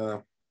family, huh?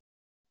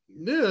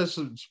 Yeah, it's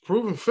a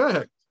proven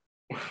fact.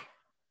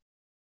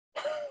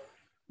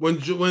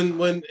 When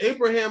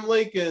Abraham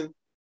Lincoln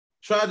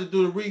tried to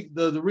do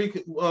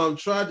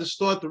tried to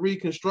start the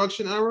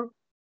Reconstruction era,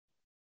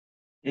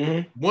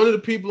 one of the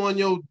people on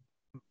your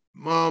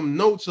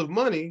notes of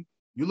money,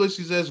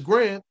 Ulysses S.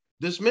 Grant,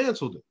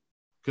 dismantled it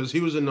because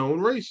he was a known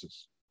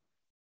racist.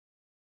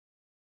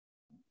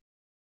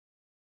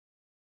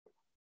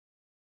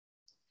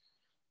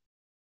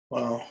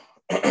 Wow.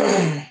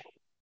 Did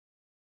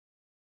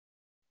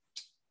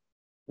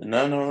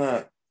not know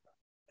that.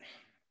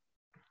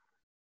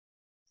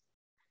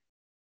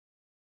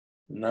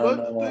 But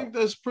I think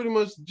that's pretty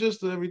much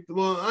just everything.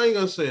 Well, I ain't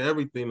gonna say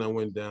everything that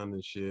went down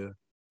this year.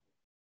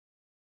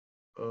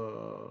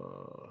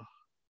 Well,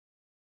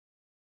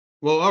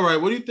 all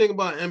right. What do you think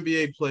about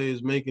NBA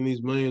players making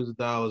these millions of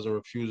dollars and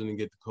refusing to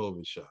get the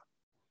COVID shot?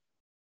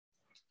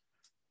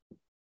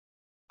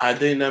 I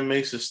think that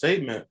makes a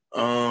statement.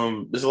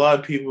 There's a lot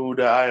of people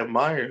that I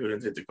admire who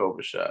didn't take the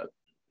COVID shot.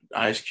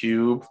 Ice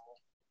Cube,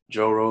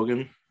 Joe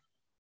Rogan.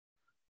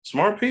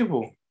 Smart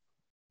people.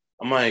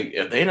 I'm like,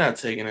 if they're not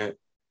taking it,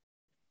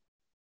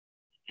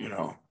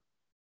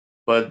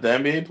 But the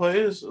NBA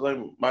players, like,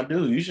 my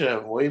dude, you should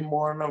have way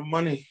more enough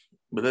money.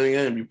 But then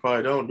again, you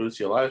probably don't due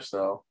to your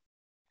lifestyle.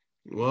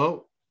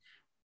 Well,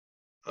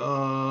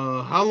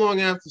 how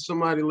long after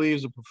somebody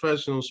leaves a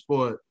professional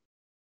sport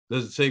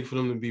does it take for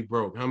them to be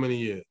broke? How many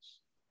years?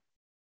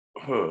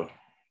 5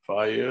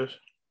 years.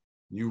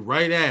 You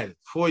right at it.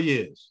 4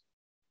 years.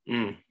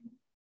 Mm.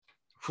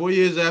 4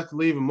 years after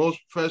leaving most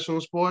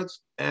professional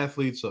sports,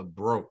 athletes are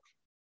broke.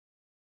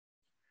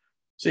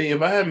 See,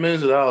 if I had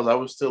millions of dollars, I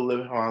would still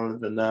live how I'm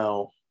living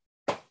now.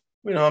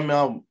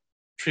 I'll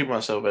treat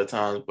myself at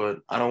times, but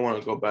I don't want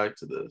to go back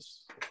to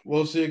this.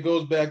 Well, see, it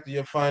goes back to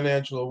your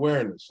financial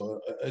awareness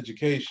or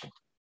education.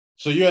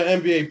 So you're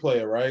an NBA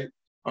player, right?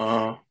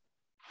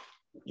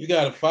 You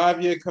got a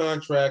 5-year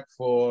contract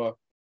for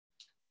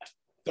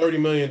 $30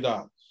 million.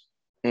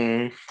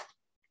 Mm-hmm.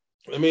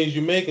 That means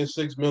you're making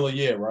 $6 million a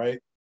year, right?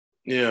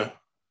 Yeah.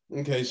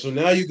 Okay, so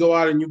now you go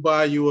out and you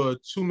buy you a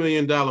 $2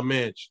 million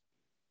mansion.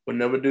 Would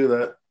never do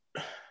that.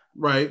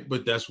 Right,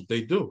 but that's what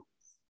they do.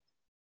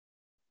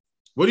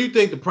 What do you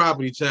think the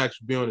property tax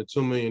would be on a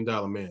 $2 million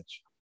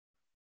mansion?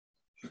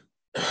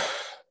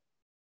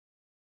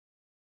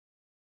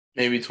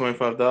 Maybe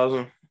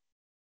 25,000.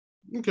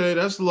 Okay,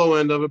 that's the low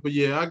end of it, but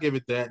yeah, I'll give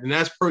it that. And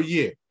that's per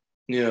year.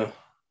 Yeah.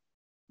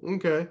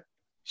 Okay.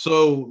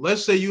 So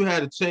let's say you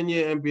had a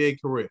 10-year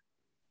NBA career.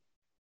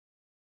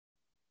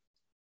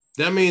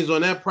 That means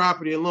on that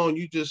property alone,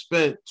 you just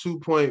spent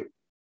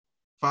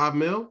 2.5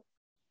 mil?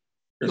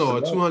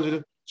 No,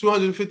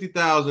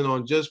 250,000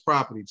 on just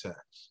property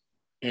tax.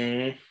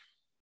 Mm-hmm.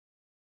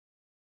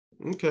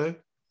 Okay.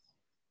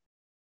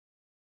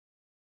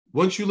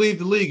 Once you leave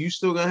the league, you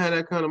still gonna have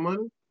that kind of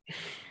money?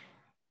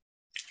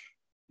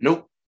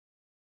 Nope.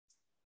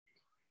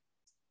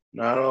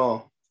 Not at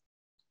all.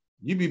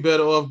 You'd be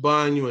better off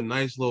buying you a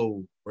nice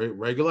little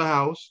regular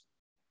house.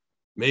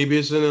 Maybe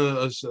it's in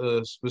a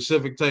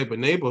specific type of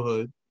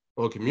neighborhood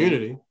or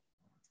community,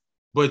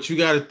 but you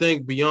got to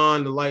think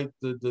beyond the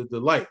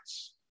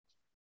lights,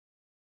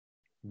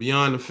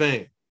 beyond the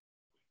fame.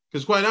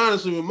 Because quite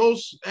honestly, when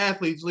most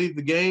athletes leave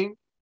the game,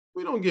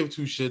 we don't give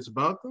two shits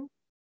about them.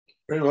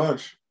 Pretty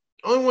much.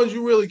 Only ones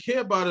you really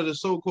care about are the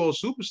so-called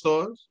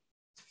superstars.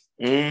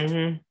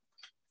 Mm-hmm.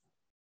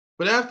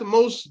 But after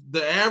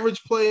the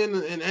average player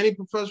in any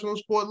professional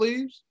sport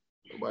leaves,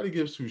 nobody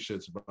gives two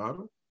shits about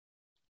them.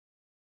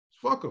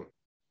 Fuck them.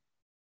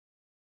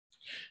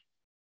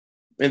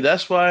 And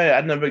that's why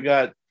I never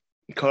got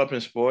caught up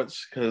in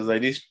sports, because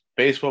like these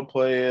baseball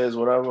players,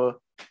 whatever,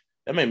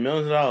 they make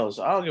millions of dollars.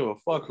 I don't give a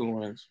fuck who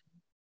wins.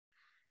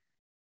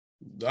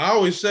 I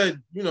always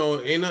said,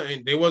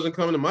 they wasn't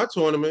coming to my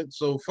tournament,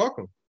 so fuck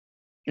them.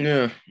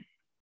 Yeah.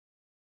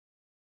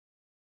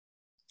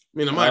 I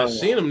mean, I might have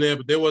seen them there,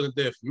 but they wasn't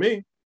there for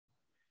me.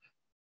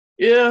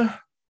 Yeah.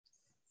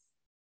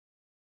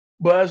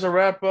 But as a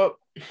wrap up,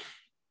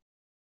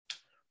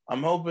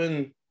 I'm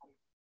hoping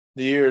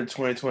the year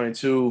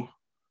 2022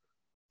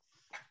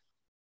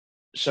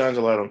 shines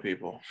a light on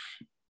people.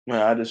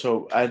 Man,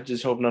 I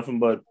just hope nothing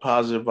but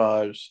positive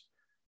vibes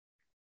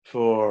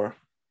for,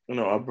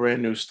 a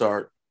brand new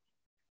start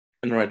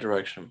in the right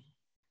direction.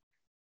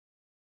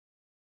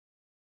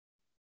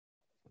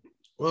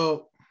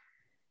 Well,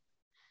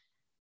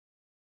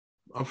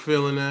 I'm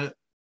feeling that.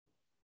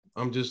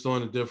 I'm just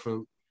on a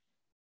different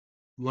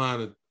line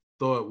of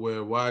thought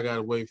where why I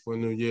gotta wait for a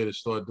new year to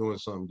start doing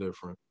something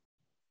different.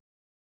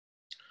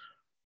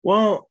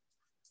 Well,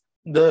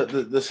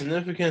 the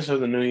significance of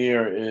the new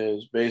year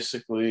is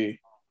basically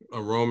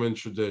a Roman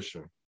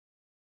tradition.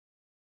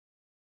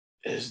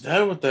 Is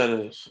that what that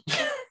is?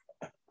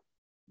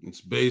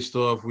 It's based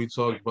off, we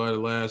talked about it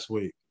last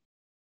week,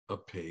 a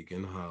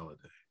pagan holiday.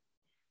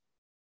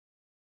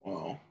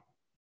 Wow.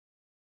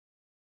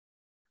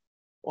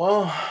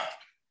 Well,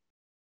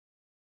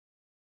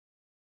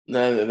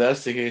 if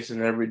that's the case,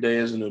 then every day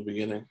is a new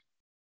beginning.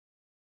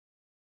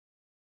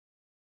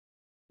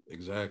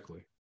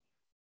 Exactly.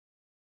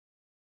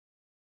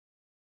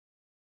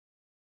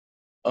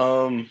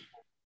 If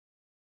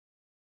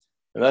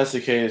that's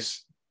the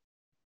case,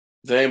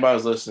 if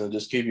anybody's listening,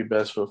 just keep your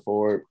best foot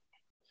forward.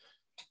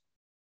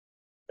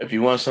 If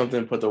you want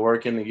something, put the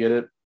work in to get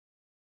it.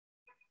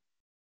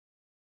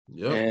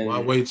 Yep. And why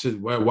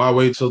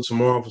wait till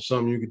tomorrow for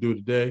something you could do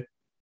today?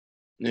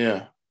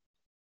 Yeah.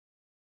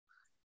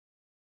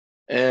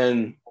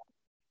 And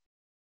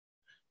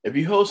if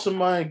you hold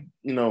somebody,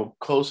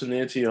 close and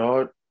near to your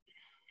heart,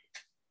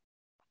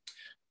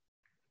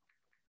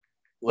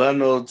 let them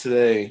know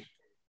today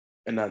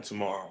and not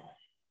tomorrow.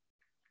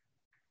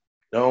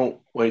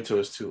 Don't wait till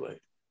it's too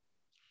late.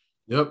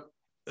 Yep.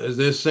 As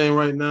they're saying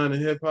right now in the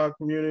hip hop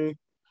community,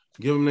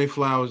 give them their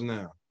flowers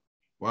now.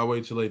 Why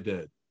wait till they're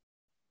dead?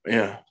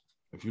 Yeah.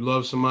 If you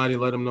love somebody,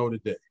 let them know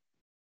today.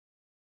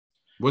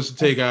 What's it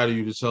take out of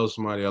you to tell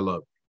somebody I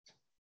love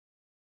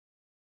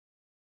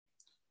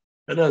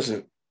you? It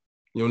doesn't.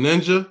 Yo,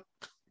 Ninja,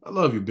 I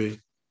love you, B.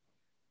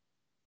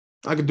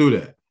 I could do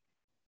that.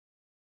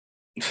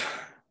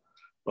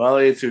 Well, I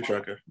love you too,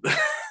 Trucker.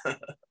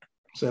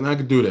 Saying I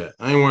could do that.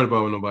 I ain't worried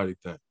about what nobody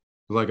think.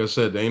 Like I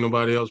said, there ain't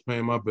nobody else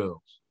paying my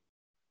bills.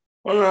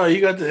 Well, no, you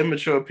got the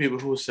immature people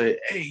who say,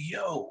 "Hey,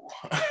 yo,"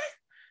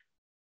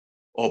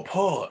 or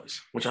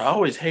pause, which I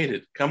always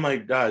hated. I'm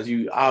like, guys,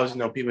 you obviously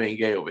know people ain't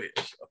gay over here.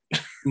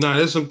 So. Nah,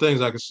 there's some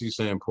things I can see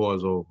saying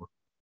pause over.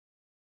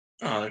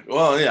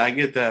 Well, yeah, I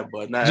get that,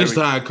 but not just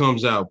how it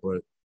comes out.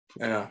 But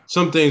yeah,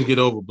 some things get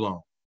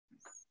overblown.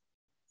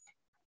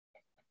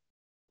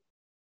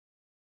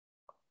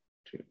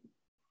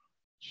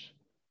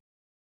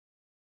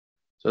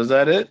 So is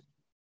that it?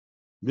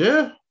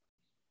 Yeah.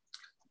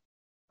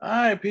 All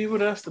right, people,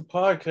 that's the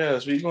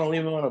podcast. We're going to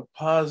leave it on a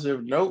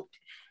positive note.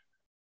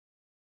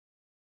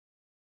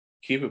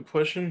 Keep it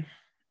pushing.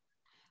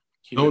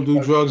 Don't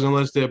do drugs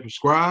unless they're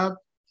prescribed.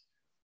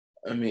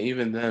 I mean,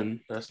 even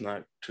then, that's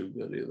not too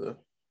good either.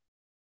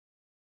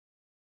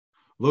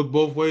 Look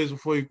both ways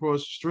before you cross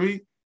the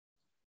street.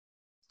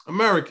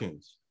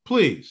 Americans,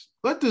 please,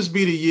 let this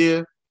be the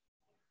year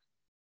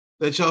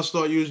that y'all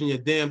start using your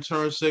damn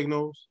turn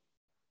signals.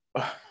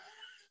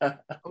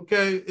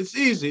 Okay, it's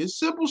easy. It's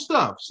simple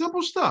stuff.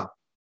 Simple stuff.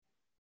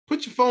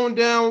 Put your phone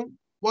down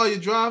while you're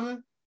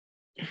driving.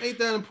 Ain't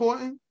that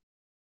important?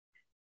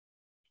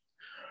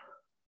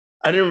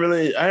 I didn't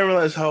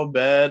realize how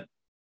bad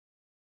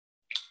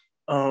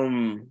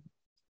phones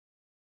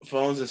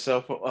and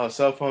cell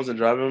phones and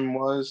driving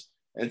was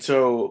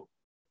until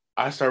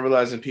I started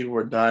realizing people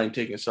were dying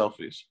taking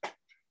selfies.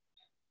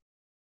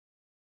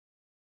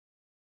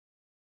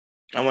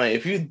 I'm like,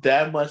 if you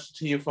that much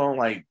to your phone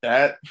like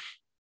that,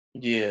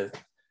 yeah.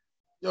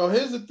 Yo,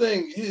 here's the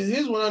thing.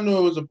 Here's when I knew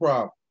it was a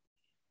problem.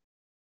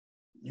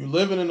 You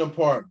live in an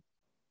apartment.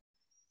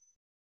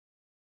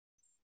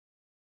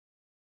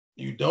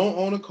 You don't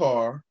own a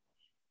car.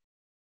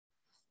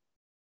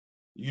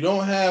 You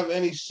don't have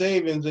any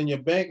savings in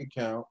your bank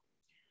account.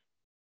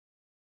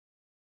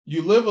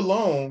 You live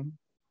alone,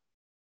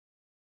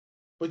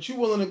 but you're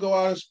willing to go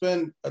out and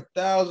spend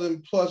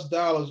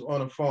 $1,000+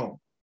 on a phone.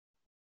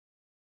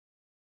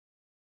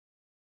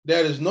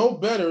 That is no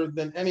better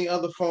than any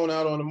other phone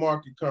out on the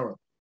market currently.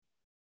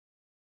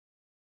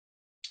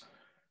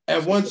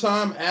 At one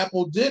time,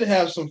 Apple did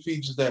have some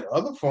features that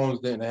other phones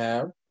didn't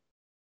have,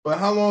 but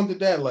how long did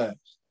that last?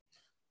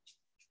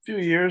 A few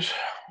years.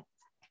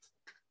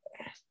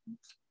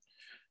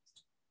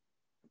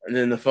 And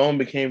then the phone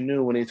became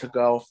new when he took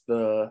off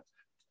the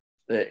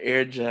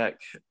air jack,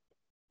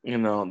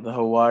 the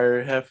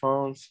Hawaii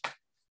headphones.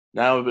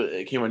 Now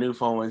it came a new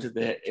phone when he took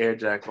the air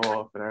jack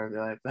off and everything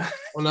like that.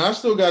 Well, no, I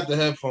still got the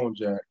headphone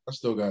jack. I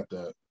still got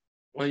that.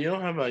 Well, you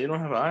don't have an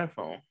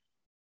iPhone.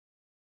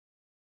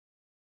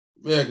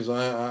 Yeah, because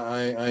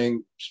I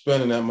ain't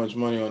spending that much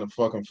money on a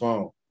fucking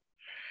phone.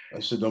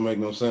 That shit don't make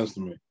no sense to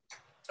me.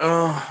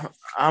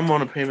 I'm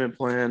on a payment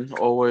plan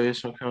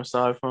always when it comes to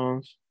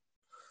iPhones.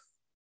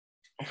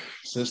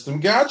 System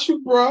got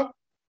you, bro.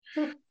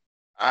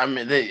 I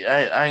mean,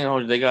 I ain't gonna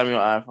hold you. They got me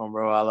on iPhone,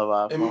 bro. I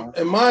love iPhone.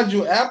 And mind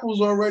you,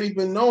 Apple's already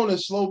been known to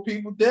slow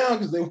people down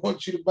because they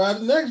want you to buy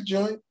the next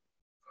joint.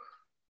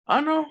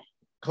 I know.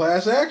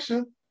 Class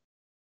action.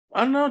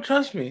 I know.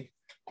 Trust me.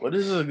 But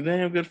this is a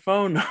damn good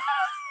phone.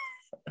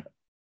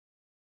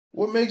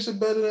 What makes it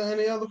better than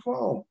any other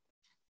phone?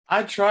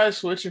 I tried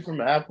switching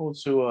from Apple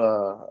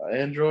to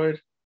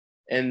Android,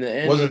 and the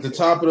Android was it the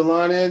top of the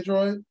line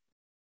Android?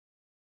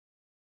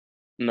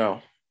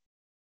 No.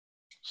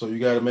 So you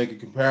got to make a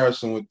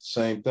comparison with the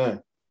same thing.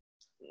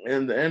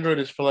 And the Android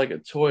just felt like a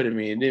toy to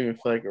me. It didn't even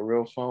feel like a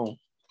real phone.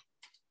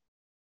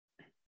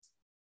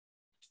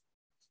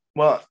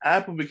 Well,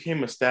 Apple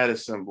became a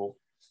status symbol.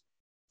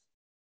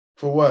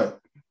 For what?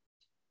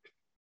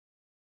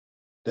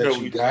 That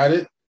you got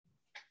it?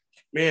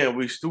 Yeah,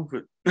 we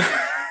stupid.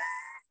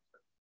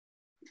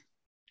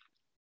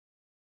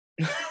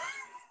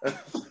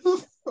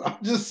 I'm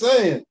just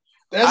saying.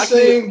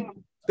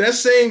 That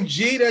same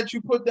G that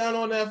you put down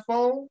on that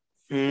phone,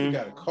 you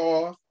got a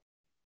car.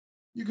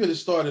 You could have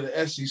started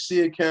an SEC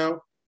account.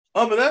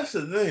 Oh, but that's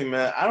the thing,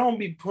 man. I don't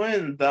be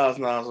putting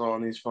 $1,000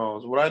 on these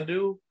phones. What I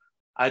do,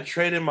 I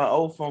trade in my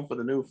old phone for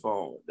the new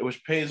phone,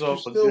 which pays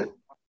off for good.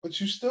 But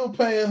you're still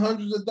paying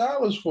hundreds of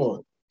dollars for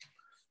it.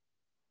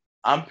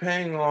 I'm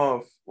paying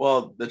off.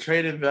 Well, the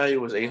trade-in value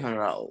was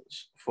 $800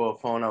 for a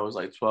phone that was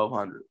like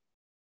 $1,200.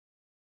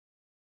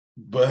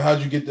 But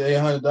how'd you get the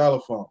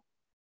 $800 phone?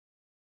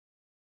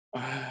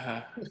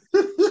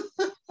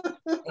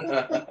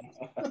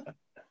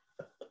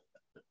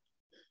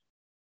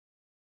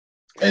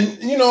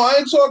 And, I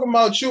ain't talking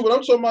about you, but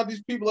I'm talking about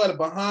these people that are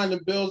behind the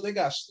bills. They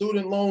got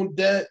student loan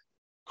debt,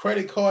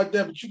 credit card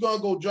debt, but you going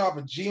to go drop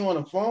a G on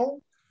a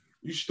phone?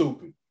 You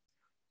stupid.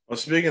 Well,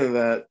 speaking of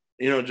that,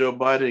 Joe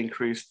Biden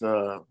increased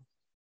the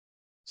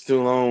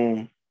student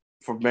loan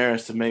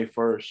forbearance to May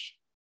 1st.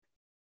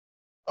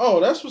 Oh,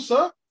 that's what's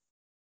up.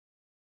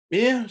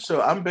 Yeah,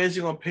 so I'm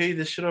basically going to pay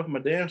this shit off my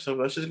damn self.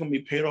 That's just going to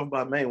be paid off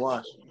by May.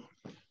 Watch.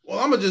 Well,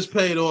 I'm going to just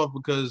pay it off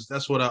because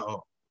that's what I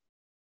owe.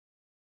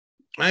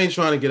 I ain't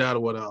trying to get out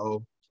of what I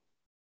owe.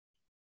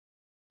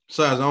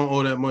 Besides, I don't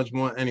owe that much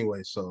more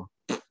anyway, so.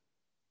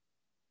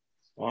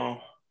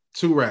 Wow.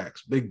 2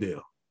 racks, big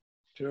deal.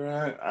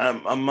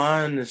 I'm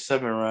mine is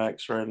 7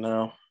 racks right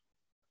now.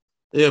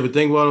 Yeah, but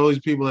think about all these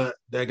people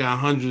that got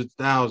hundreds,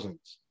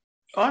 thousands.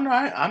 Oh no,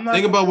 I'm not.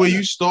 Think about where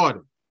you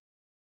started.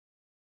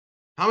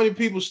 How many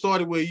people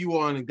started where you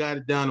are and got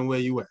it down to where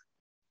you at?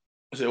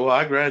 I said, well,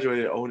 I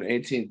graduated owing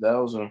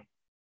 18,000,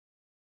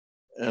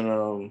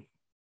 and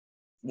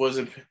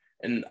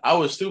and I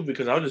was stupid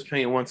because I was just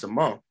paying once a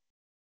month.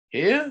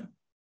 Here,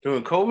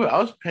 during COVID, I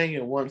was paying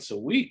it once a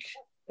week,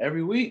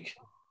 every week,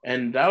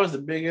 and that was the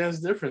big ass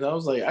difference. I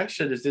was like, I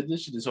should have just did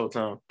this shit this whole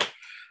time.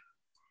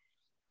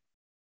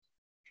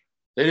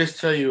 They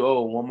just tell you,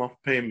 oh, 1 month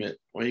payment,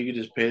 or you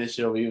can just pay this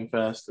shit over even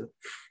faster.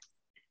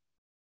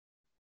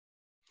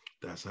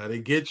 That's how they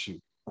get you.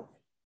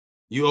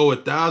 You owe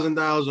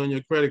 $1,000 on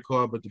your credit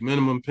card, but the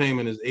minimum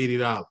payment is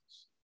 $80. I'll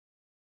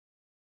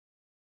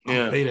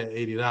pay that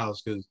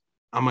 $80 because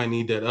I might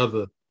need that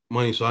other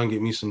money so I can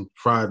get me some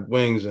fried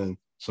wings and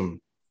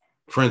some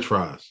French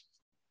fries.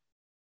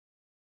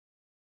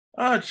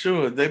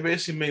 Sure. They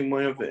basically make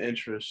money off the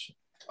interest.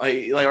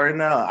 Like right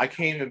now, I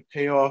can't even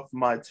pay off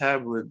my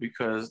tablet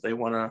because they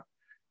want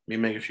me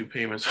to make a few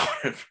payments on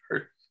it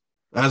first.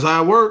 That's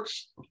how it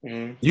works.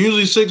 Mm-hmm.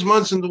 Usually 6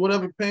 months into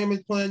whatever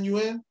payment plan you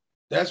in,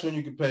 that's when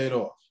you can pay it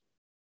off.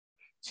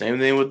 Same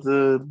thing with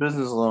the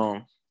business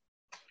loan.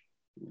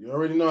 You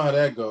already know how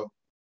that go.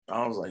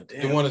 I was like,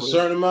 damn. You want a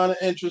certain amount of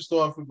interest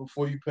off it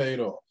before you pay it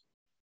off.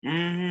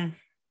 Mm-hmm.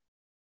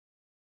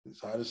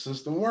 That's how the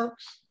system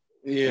works.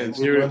 Yeah. If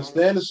you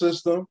understand the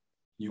system,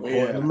 you caught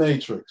in the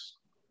matrix.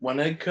 When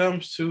it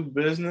comes to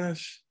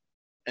business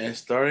and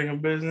starting a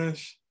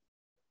business,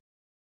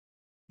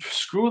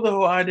 screw the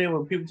whole idea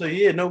when people say,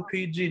 yeah, no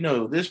PG.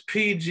 No, this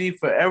PG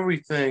for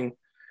everything.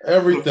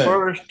 Everything. The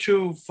first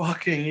 2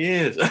 fucking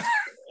years.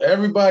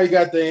 Everybody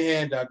got their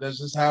hand out. That's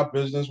just how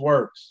business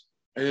works.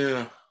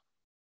 Yeah.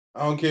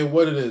 I don't care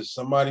what it is.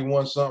 Somebody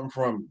wants something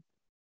from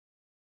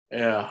you.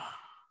 Yeah.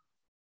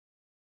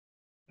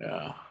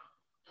 Yeah.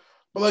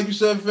 But like you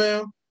said,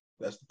 fam,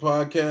 that's the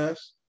podcast.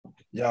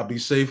 Y'all be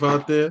safe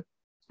out there.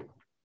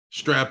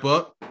 Strap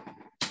up.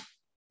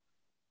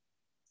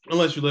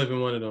 Unless you live in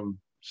one of them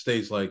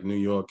states like New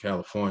York,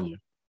 California.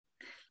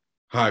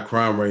 High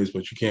crime rates,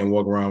 but you can't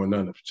walk around with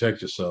nothing to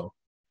protect yourself.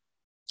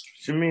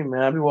 What you mean,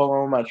 man? I be walking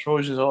around with my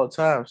Trojans all the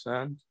time,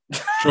 son.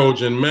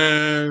 Trojan,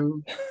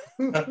 man.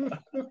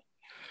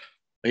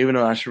 Even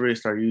though I should really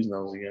start using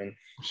those again.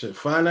 Shit,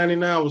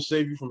 $5.99 will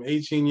save you from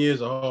 18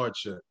 years of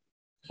hardship.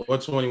 Or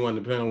 21,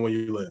 depending on where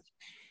you live.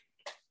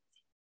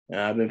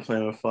 Yeah, I've been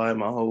playing with fire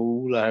my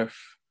whole life.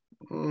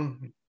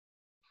 Mm-hmm.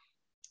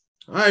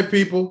 All right,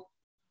 people.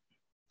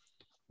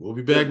 We'll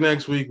be back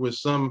next week with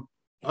some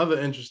other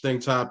interesting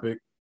topic.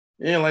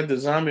 Yeah, like the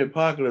zombie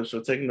apocalypse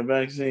or taking the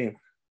vaccine.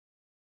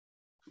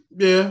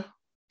 Yeah.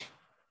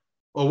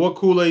 Or what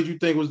Kool-Aid you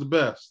think was the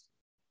best?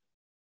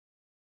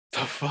 The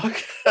fuck?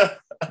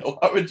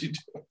 Why would you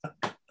do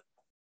that?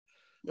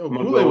 Yo,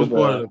 Kool-Aid was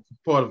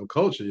part of a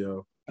culture,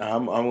 yo.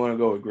 I'm gonna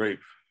go with grape.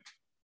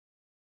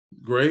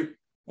 Grape?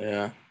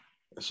 Yeah.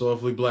 That's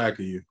awfully black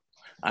of you.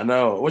 I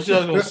know. What you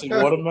guys gonna say?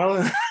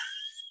 Watermelon?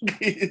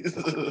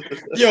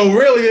 Yo,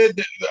 really?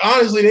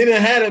 Honestly, they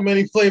didn't have that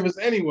many flavors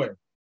anyway.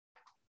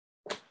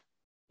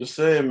 Just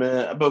saying,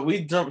 man. But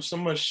we dumped so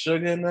much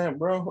sugar in that,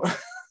 bro.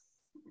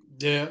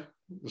 Yeah.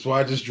 That's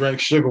why I just drank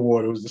sugar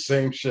water. It was the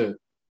same shit.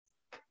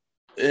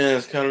 Yeah,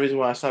 it's kind of the reason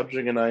why I stopped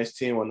drinking iced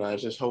tea one night.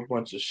 It's just a whole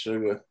bunch of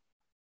sugar.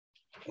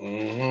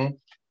 Mm-hmm.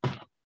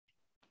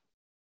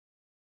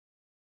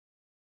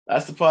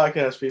 That's the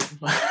podcast,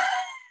 people.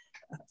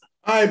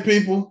 All right,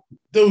 people.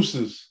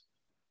 Deuces.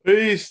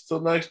 Peace.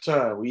 Till next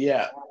time. We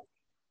out.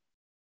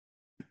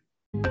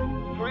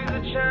 Free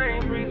the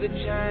chain, free the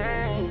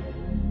chain.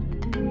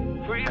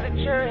 Free the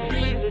chain,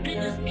 free the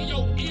chain.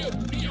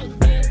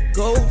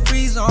 Gold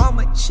freezer on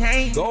my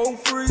chain. Gold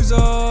freezer.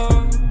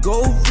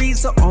 Gold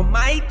freezer on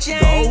my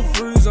chain. Gold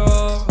freezer.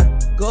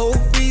 Gold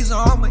freezer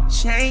on my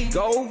chain.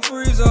 Gold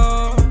freezer.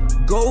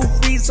 Gold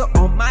freezer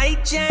on my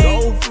chain.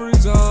 Gold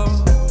freezer.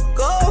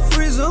 Gold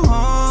freezer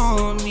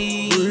on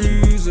me.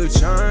 Freezer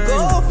chain.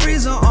 Gold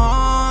freezer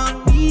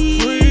on me.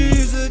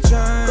 Freezer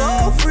chain.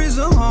 Gold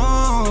freezer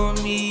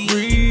on me.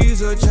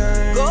 Freezer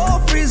chain.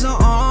 Gold freezer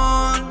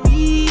on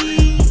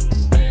me.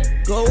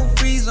 Gold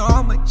freezer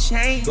on my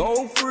chain.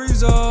 Gold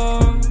freezer.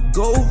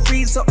 Gold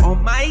freezer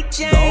on my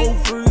chain.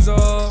 Gold freezer.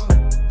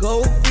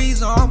 Gold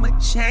freezer on my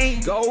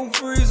chain. Gold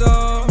freezer.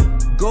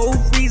 Gold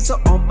freezer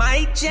on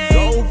my chain.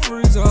 Gold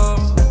freezer.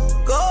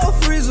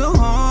 Gold freezer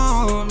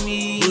on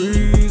me.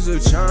 Freezer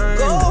chain.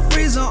 Gold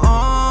freezer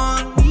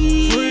on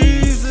me.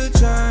 Freezer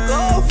chain.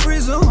 Gold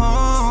freezer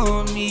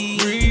on me.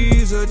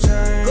 Freezer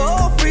chain.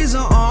 Gold freezer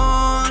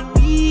on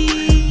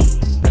me.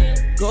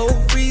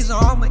 Gold freezer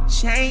on my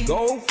chain.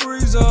 Gold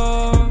freezer.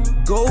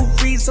 Gold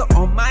freezer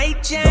on my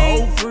chain.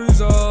 Gold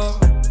freezer.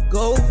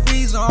 Gold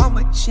freezer on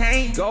my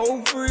chain.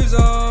 Gold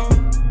freezer.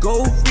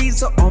 Gold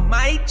freezer on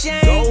my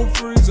chain. Gold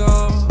freezer.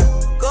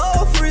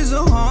 Gold freezer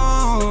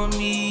on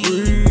me.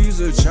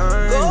 Freezer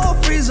chain.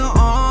 Gold freezer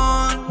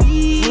on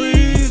me.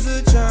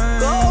 Freezer chain.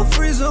 Gold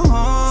freezer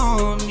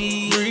on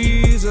me.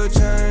 Freezer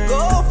chain.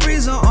 Gold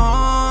freezer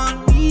on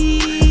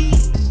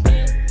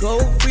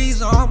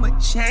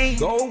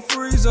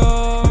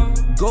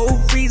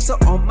freezer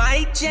on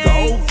my chain.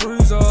 Go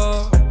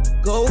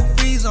freezer. Go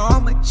freezer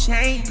on my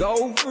chain.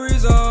 Go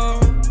freezer.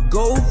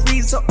 Go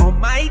freezer on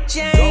my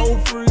chain. Go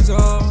freezer.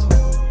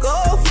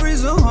 Go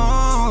freezer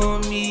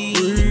on me.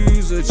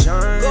 Freezer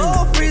chain.